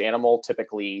large animal.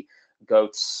 Typically,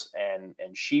 goats and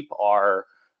sheep are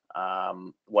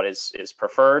what is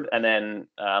preferred. And then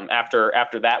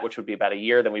after that, which would be about a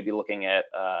year, then we'd be looking at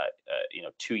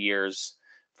 2 years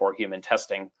for human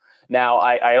testing. Now,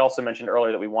 I also mentioned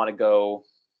earlier that we want to go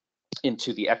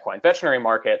into the equine veterinary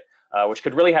market, which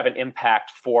could really have an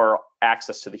impact for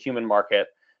access to the human market,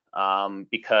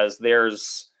 because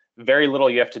there's very little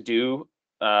you have to do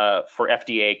for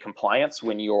FDA compliance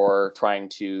when you're trying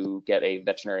to get a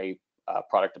veterinary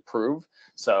product approved.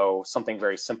 So something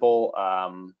very simple,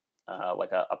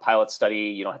 like a pilot study.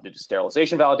 You don't have to do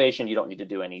sterilization validation. You don't need to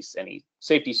do any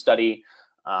safety study,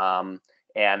 and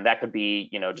that could be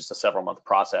just a several-month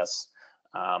process.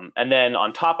 And then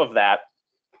on top of that,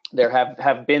 there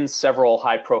have been several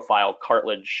high-profile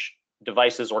cartilage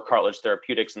devices or cartilage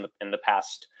therapeutics in the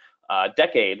past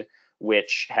decade,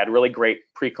 which had really great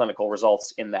preclinical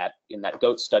results in that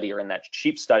goat study or in that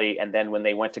sheep study. And then when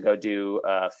they went to go do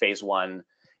phase 1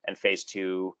 and phase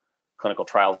 2 clinical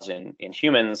trials in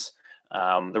humans,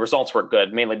 the results were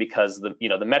good, mainly because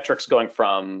the metrics going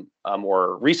from a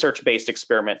more research-based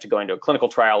experiment to going to a clinical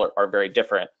trial are very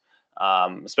different.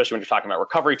 Especially when you're talking about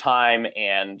recovery time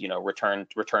and return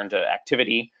to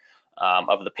activity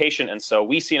of the patient. And so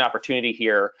we see an opportunity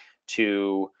here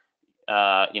to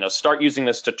start using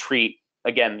this to treat,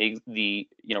 again, the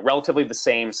relatively the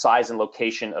same size and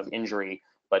location of injury,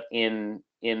 but in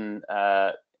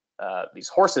these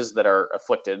horses that are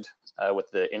afflicted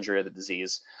with the injury or the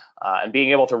disease, and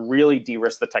being able to really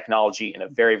de-risk the technology in a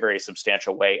very, very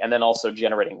substantial way, and then also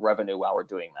generating revenue while we're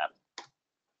doing that.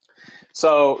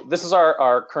 So this is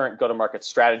our current go-to-market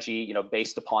strategy,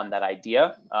 based upon that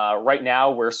idea. Right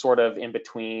now, we're sort of in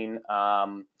between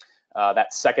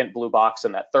that second blue box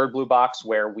and that third blue box,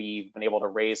 where we've been able to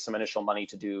raise some initial money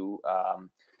to do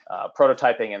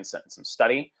prototyping and some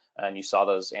study. And you saw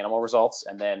those animal results.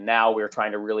 And then now we're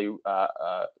trying to really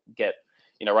get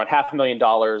around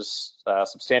 $500,000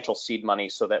 substantial seed money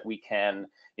so that we can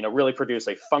really produce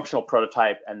a functional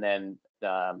prototype and then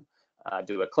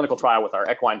do a clinical trial with our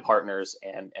equine partners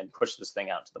and push this thing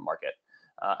out to the market.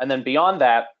 And then beyond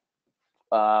that,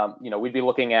 we'd be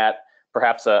looking at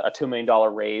perhaps a $2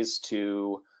 million raise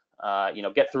to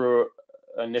get through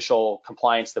initial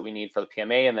compliance that we need for the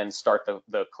PMA and then start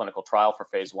the clinical trial for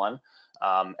phase 1.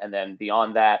 And then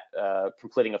beyond that,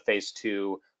 completing a phase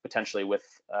 2 potentially with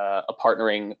a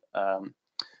partnering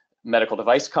medical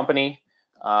device company,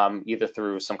 either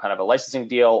through some kind of a licensing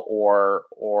deal or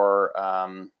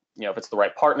if it's the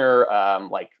right partner,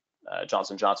 like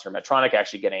Johnson & Johnson or Medtronic,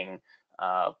 actually getting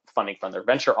funding from their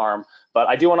venture arm. But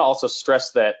I do want to also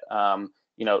stress that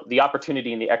the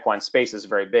opportunity in the equine space is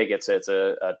very big. It's a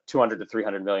 $200 to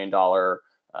 $300 million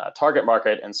target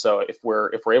market, and so if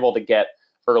we're able to get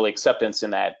early acceptance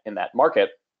in that market,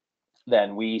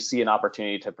 then we see an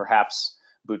opportunity to perhaps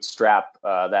bootstrap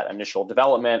that initial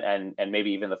development and maybe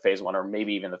even the phase 1 or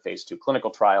maybe even the phase 2 clinical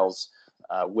trials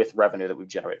with revenue that we've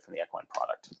generated from the equine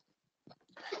product.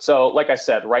 So like I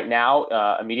said, right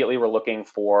now, immediately we're looking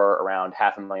for around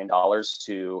 $500,000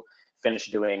 to finish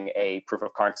doing a proof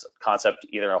of concept,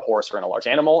 either in a horse or in a large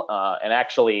animal. And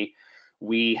actually,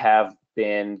 we have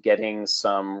been getting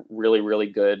some really, really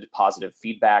good positive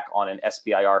feedback on an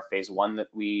SBIR phase 1 that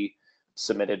we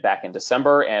submitted back in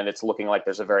December, and it's looking like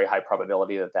there's a very high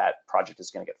probability that that project is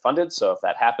going to get funded. So if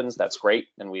that happens, that's great,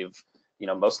 and we've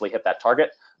mostly hit that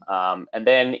target. And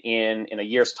then in a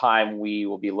year's time, we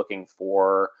will be looking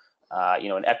for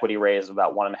an equity raise of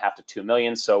about $1.5 to $2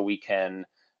 million, so we can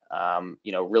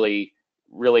really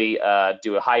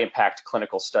do a high impact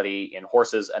clinical study in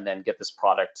horses and then get this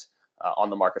product on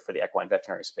the market for the equine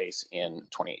veterinary space in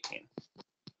 2018.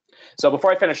 So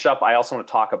before I finish up, I also want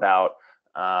to talk about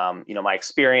my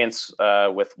experience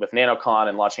with NanoCon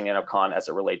and launching NanoCon as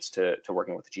it relates to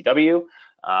working with the GW.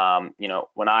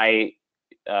 When I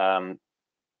kind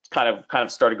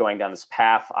of started going down this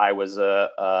path, I was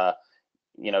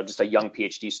just a young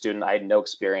PhD student. I had no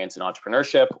experience in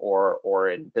entrepreneurship or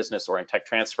in business or in tech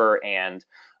transfer, and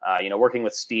working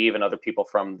with Steve and other people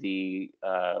from the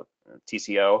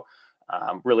TCO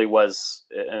really was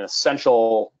an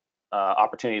essential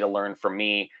opportunity to learn from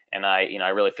me, and I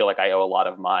really feel like I owe a lot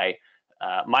of my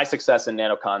success and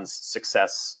NanoCon's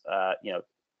success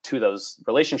to those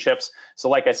relationships. So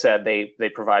like I said, they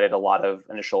provided a lot of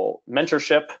initial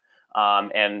mentorship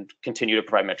and continue to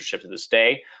provide mentorship to this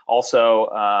day. Also,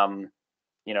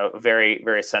 very,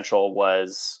 very essential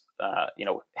was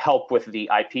help with the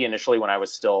IP initially when I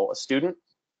was still a student.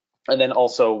 And then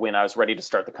also when I was ready to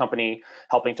start the company,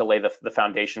 helping to lay the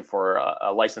foundation for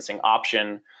a licensing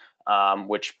option,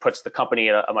 which puts the company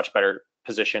in a much better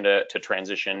position to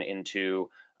transition into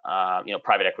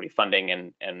private equity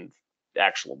funding and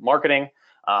actual marketing.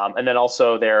 And then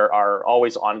also there are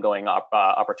always ongoing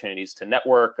opportunities to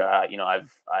network.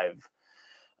 I've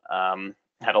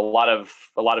had a lot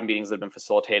of meetings that have been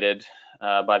facilitated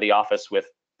by the office with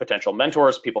potential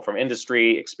mentors, people from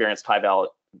industry, experienced high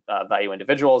value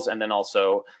individuals, and then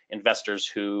also investors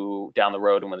who down the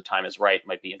road and when the time is right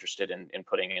might be interested in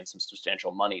putting in some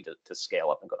substantial money to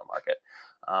scale up and go to market.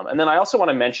 And then I also want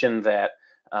to mention that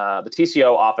the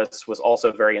TCO office was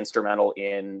also very instrumental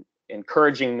in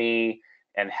encouraging me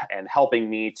and helping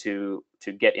me to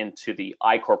get into the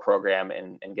I-Corps program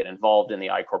and get involved in the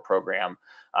I-Corps program.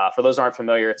 For those who aren't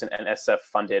familiar, it's an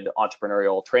NSF-funded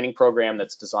entrepreneurial training program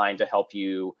that's designed to help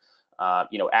you,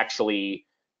 actually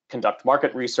conduct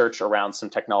market research around some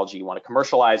technology you want to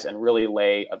commercialize and really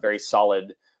lay a very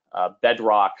solid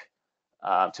bedrock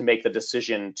to make the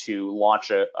decision to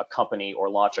launch a company or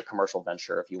launch a commercial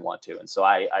venture if you want to. And so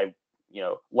I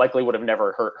likely would have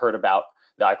never heard about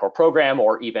the I-Corps program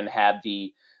or even had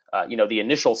the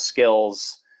initial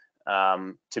skills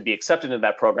to be accepted in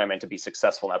that program and to be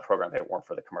successful in that program if it weren't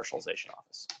for the commercialization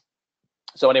office.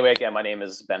 So anyway, again, my name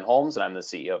is Ben Holmes and I'm the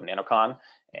CEO of NanoCon,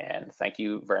 and thank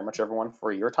you very much everyone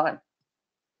for your time.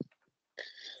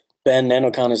 Ben,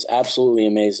 NanoCon is absolutely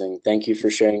amazing. Thank you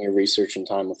for sharing your research and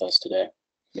time with us today.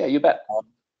 Yeah, you bet.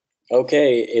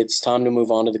 Okay, it's time to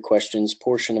move on to the questions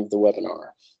portion of the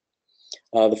webinar.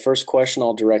 The first question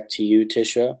I'll direct to you,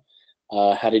 Tisha.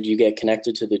 How did you get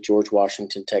connected to the George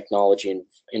Washington technology and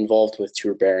involved with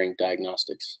True Bearing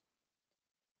Diagnostics?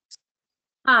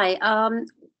 Hi.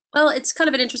 Well, it's kind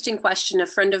of an interesting question. A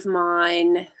friend of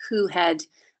mine who had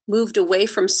moved away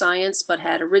from science but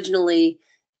had originally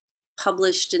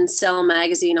published in Cell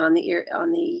magazine on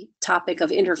the topic of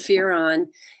interferon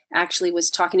actually was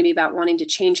talking to me about wanting to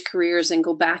change careers and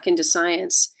go back into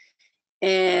science.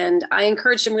 And I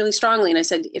encouraged him really strongly. And I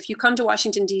said, if you come to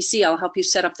Washington, D.C., I'll help you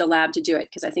set up the lab to do it,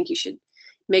 because I think you should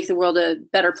make the world a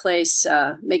better place,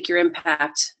 make your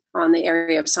impact on the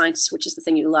area of science, which is the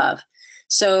thing you love.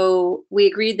 So we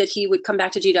agreed that he would come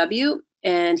back to GW,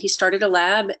 and he started a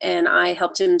lab, and I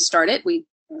helped him start it. We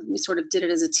sort of did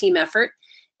it as a team effort.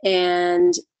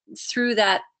 And through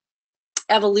that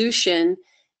evolution,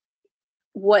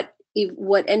 what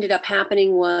ended up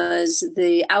happening was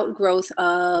the outgrowth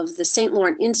of the St.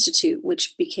 Laurent Institute,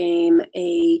 which became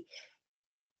a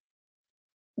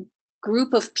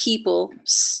group of people,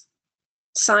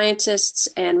 scientists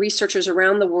and researchers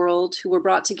around the world, who were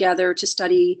brought together to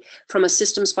study from a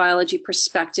systems biology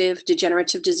perspective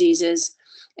degenerative diseases.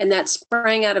 And that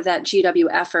sprang out of that GW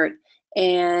effort.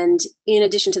 And in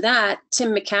addition to that,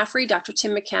 Dr.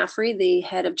 Tim McCaffrey, the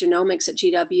head of genomics at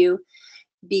GW,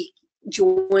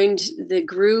 joined the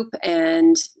group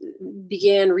and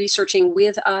began researching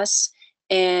with us,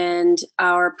 and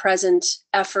our present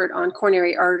effort on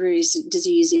coronary arteries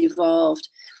disease evolved.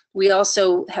 We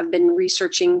also have been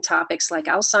researching topics like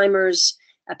Alzheimer's,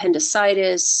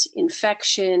 appendicitis,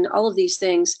 infection, all of these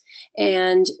things.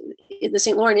 And the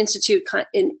St. Laurent Institute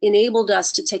enabled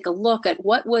us to take a look at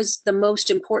what was the most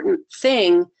important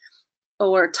thing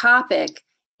or topic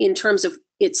in terms of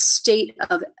its state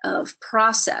of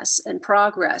process and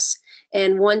progress.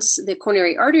 And once the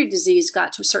coronary artery disease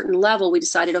got to a certain level, we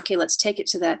decided, okay, let's take it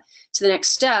to the next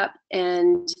step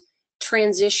and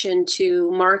transition to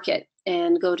market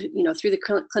and go to, through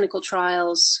the clinical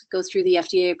trials, go through the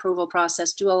FDA approval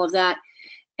process, do all of that.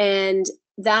 And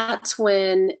that's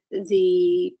when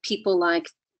the people like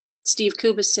Steve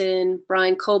Kubicin,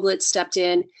 Brian Koblitz stepped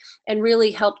in and really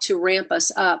helped to ramp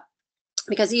us up.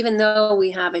 Because even though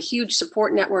we have a huge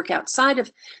support network outside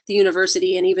of the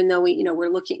university, and even though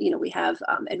we're looking, we have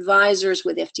advisors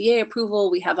with FDA approval,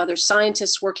 we have other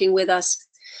scientists working with us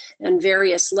on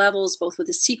various levels, both with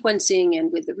the sequencing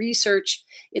and with the research,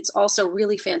 it's also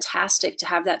really fantastic to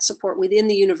have that support within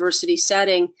the university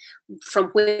setting from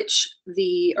which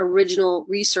the original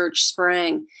research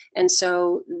sprang. And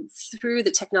so through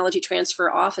the Technology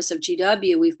Transfer Office of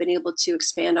GW, we've been able to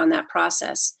expand on that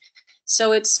process.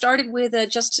 So it started with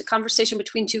just a conversation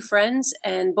between two friends,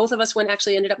 and both of us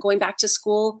actually ended up going back to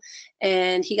school,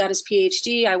 and he got his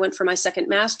PhD, I went for my second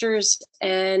master's,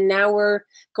 and now we're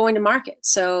going to market.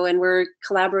 So, and we're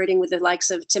collaborating with the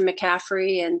likes of Tim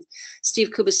McCaffrey and Steve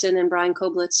Kubicin and Brian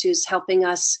Koblitz, who's helping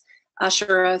us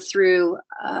usher through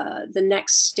the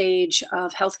next stage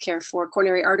of healthcare for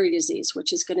coronary artery disease,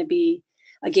 which is going to be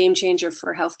a game changer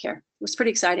for healthcare. It was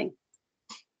pretty exciting.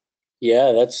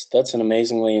 Yeah, that's an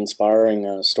amazingly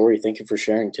inspiring story. Thank you for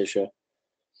sharing, Tisha.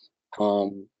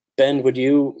 Ben, would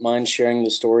you mind sharing the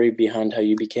story behind how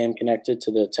you became connected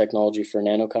to the Technology for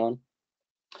Nanocon?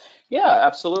 Yeah,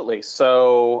 absolutely.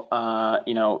 So,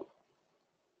 Nanocon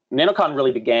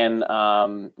really began,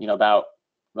 about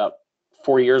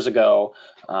 4 years ago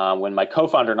when my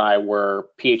co-founder and I were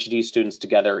PhD students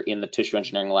together in the tissue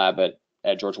engineering lab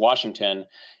at George Washington.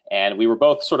 And we were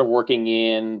both sort of working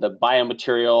in the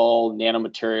biomaterial,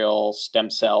 nanomaterial, stem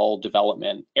cell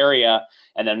development area.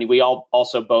 And then we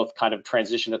also both kind of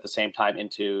transitioned at the same time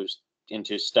into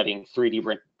studying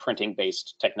 3D printing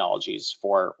based technologies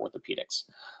for orthopedics.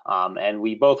 And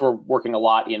we both were working a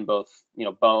lot in both,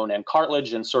 bone and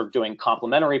cartilage and sort of doing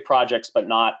complementary projects, but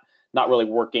not really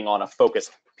working on a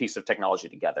focused piece of technology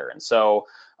together. And so,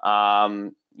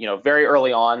 very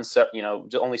early on, so,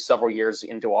 only several years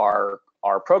into our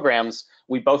programs,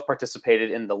 we both participated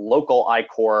in the local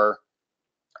I-Corps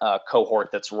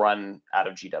cohort that's run out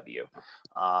of GW.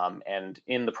 And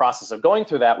in the process of going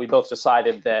through that, we both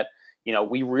decided that,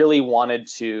 we really wanted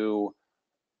to,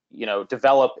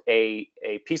 develop a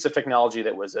piece of technology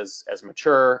that was as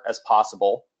mature as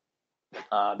possible,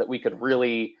 that we could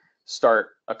really start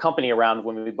a company around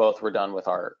when we both were done with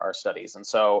our studies. And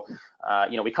so,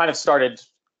 we kind of started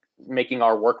making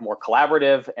our work more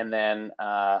collaborative, and then,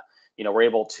 we're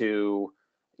able to,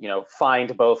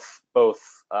 find both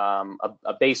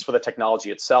a base for the technology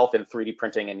itself in 3D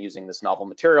printing and using this novel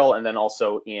material, and then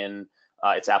also in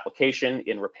its application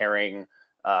in repairing,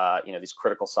 these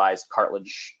critical sized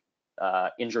cartilage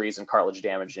injuries and cartilage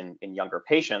damage in younger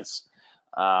patients.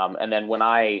 And then when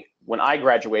I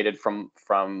graduated from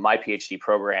my PhD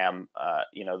program,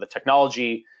 the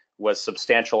technology was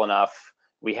substantial enough.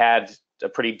 We had a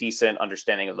pretty decent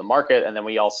understanding of the market, and then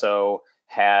we also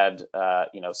had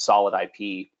solid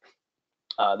IP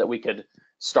that we could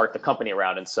start the company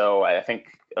around. And so I think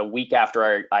a week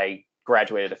after I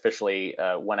graduated officially,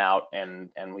 went out and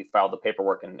we filed the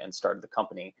paperwork and started the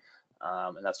company.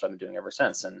 And that's what I've been doing ever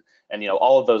since. And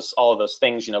all of those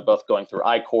things, both going through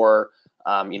I-Corps,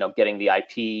 getting the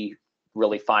IP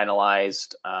really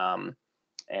finalized,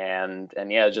 and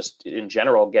yeah, just in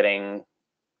general getting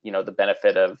the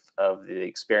benefit of the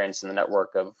experience and the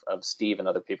network of Steve and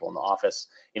other people in the office,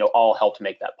 all helped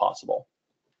make that possible.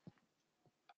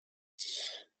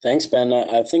 Thanks, Ben.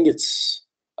 I think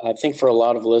for a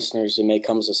lot of listeners, it may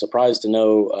come as a surprise to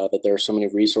know that there are so many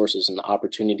resources and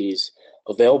opportunities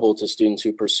available to students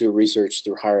who pursue research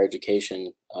through higher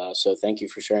education. So thank you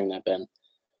for sharing that, Ben.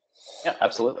 Yeah,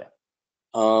 absolutely.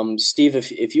 Steve,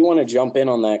 if you want to jump in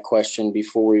on that question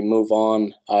before we move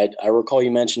on, I recall you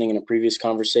mentioning in a previous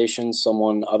conversation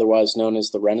someone otherwise known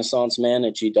as the Renaissance Man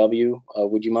at GW.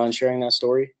 Would you mind sharing that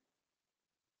story?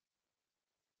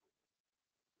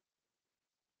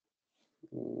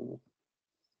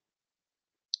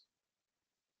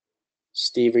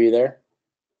 Steve, are you there?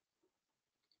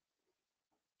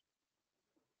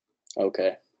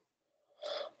 Okay.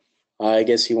 I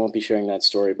guess he won't be sharing that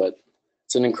story, but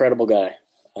it's an incredible guy.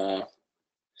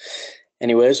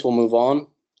 Anyways, we'll move on.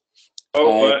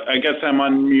 Oh, I guess I'm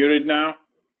unmuted now.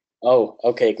 Oh,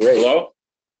 okay, great. Hello?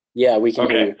 Yeah, we can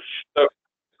hear you.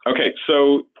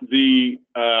 So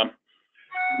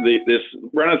this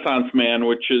Renaissance Man,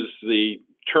 which is the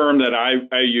term that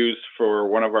I use for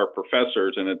one of our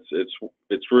professors, and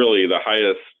it's really the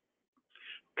highest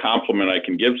compliment I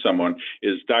can give someone,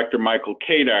 is Dr. Michael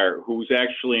Kadar, who's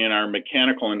actually in our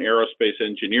mechanical and aerospace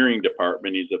engineering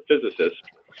department. He's a physicist,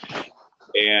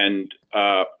 and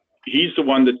he's the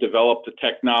one that developed the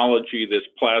technology, this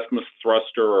plasma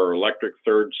thruster or electric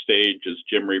third stage, as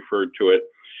Jim referred to it,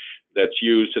 that's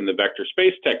used in the vector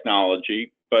space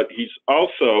technology. But he's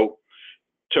also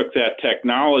took that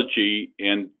technology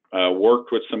and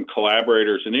worked with some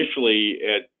collaborators initially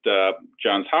at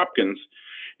Johns Hopkins,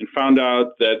 and found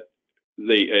out that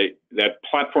that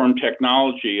platform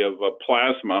technology of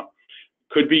plasma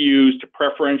could be used to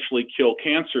preferentially kill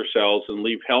cancer cells and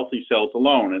leave healthy cells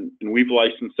alone. And we've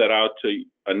licensed that out to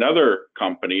another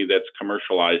company that's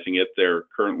commercializing it. They're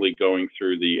currently going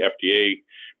through the FDA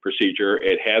procedure.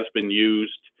 It has been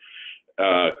used,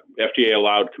 FDA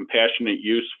allowed compassionate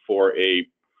use for a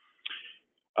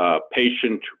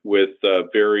patient with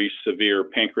very severe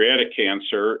pancreatic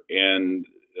cancer, and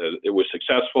it was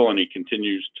successful, and he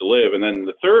continues to live. And then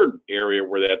the third area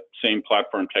where that same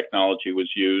platform technology was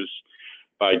used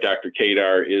by Dr.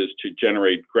 Kadar is to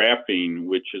generate graphene,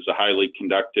 which is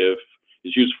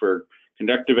is used for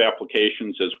conductive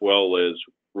applications as well as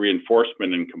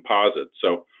reinforcement and composites.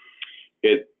 So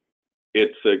it's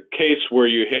a case where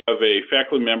you have a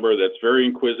faculty member that's very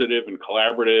inquisitive and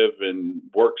collaborative and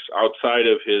works outside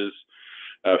of his,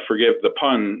 forgive the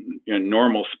pun,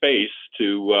 normal space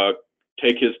to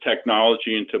take his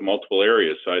technology into multiple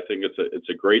areas. So I think it's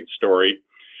a great story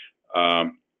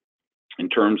in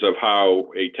terms of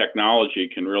how a technology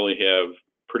can really have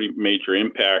pretty major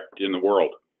impact in the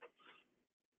world.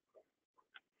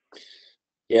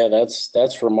 Yeah,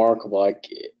 that's remarkable.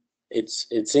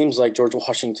 It seems like George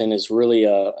Washington is really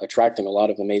attracting a lot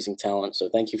of amazing talent. So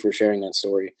thank you for sharing that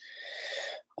story.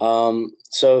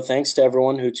 So thanks to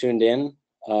everyone who tuned in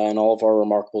and all of our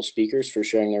remarkable speakers for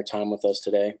sharing their time with us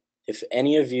today. If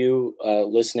any of you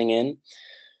listening in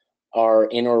are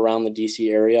in or around the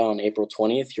DC area on April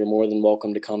 20th, you're more than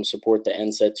welcome to come support the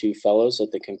NSET 2 fellows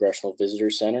at the Congressional Visitor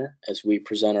Center as we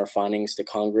present our findings to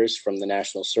Congress from the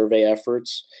national survey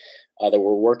efforts that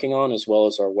we're working on, as well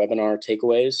as our webinar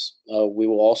takeaways. We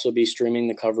will also be streaming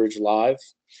the coverage live,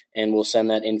 and we'll send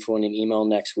that info in an email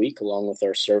next week along with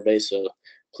our survey. So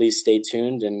please stay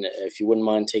tuned, and if you wouldn't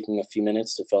mind taking a few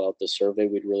minutes to fill out the survey,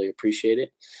 we'd really appreciate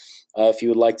it. If you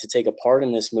would like to take a part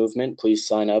in this movement, please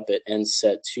sign up at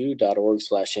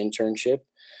nset2.org/internship.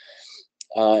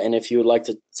 And if you would like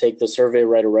to take the survey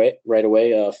right away,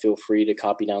 feel free to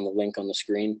copy down the link on the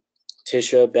screen.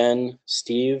 Tisha, Ben,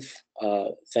 Steve,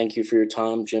 thank you for your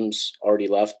time. Jim's already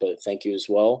left, but thank you as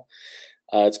well.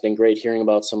 It's been great hearing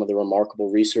about some of the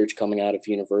remarkable research coming out of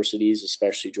universities,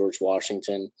 especially George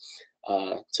Washington.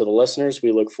 To the listeners,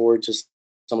 we look forward to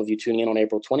some of you tuning in on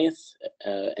April 20th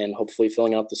and hopefully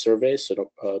filling out the survey. So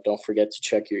don't forget to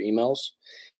check your emails.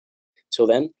 Till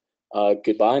then,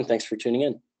 goodbye and thanks for tuning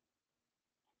in.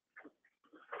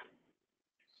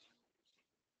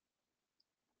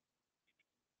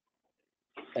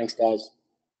 Thanks, guys.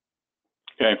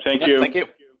 Okay, thank you. Thank you.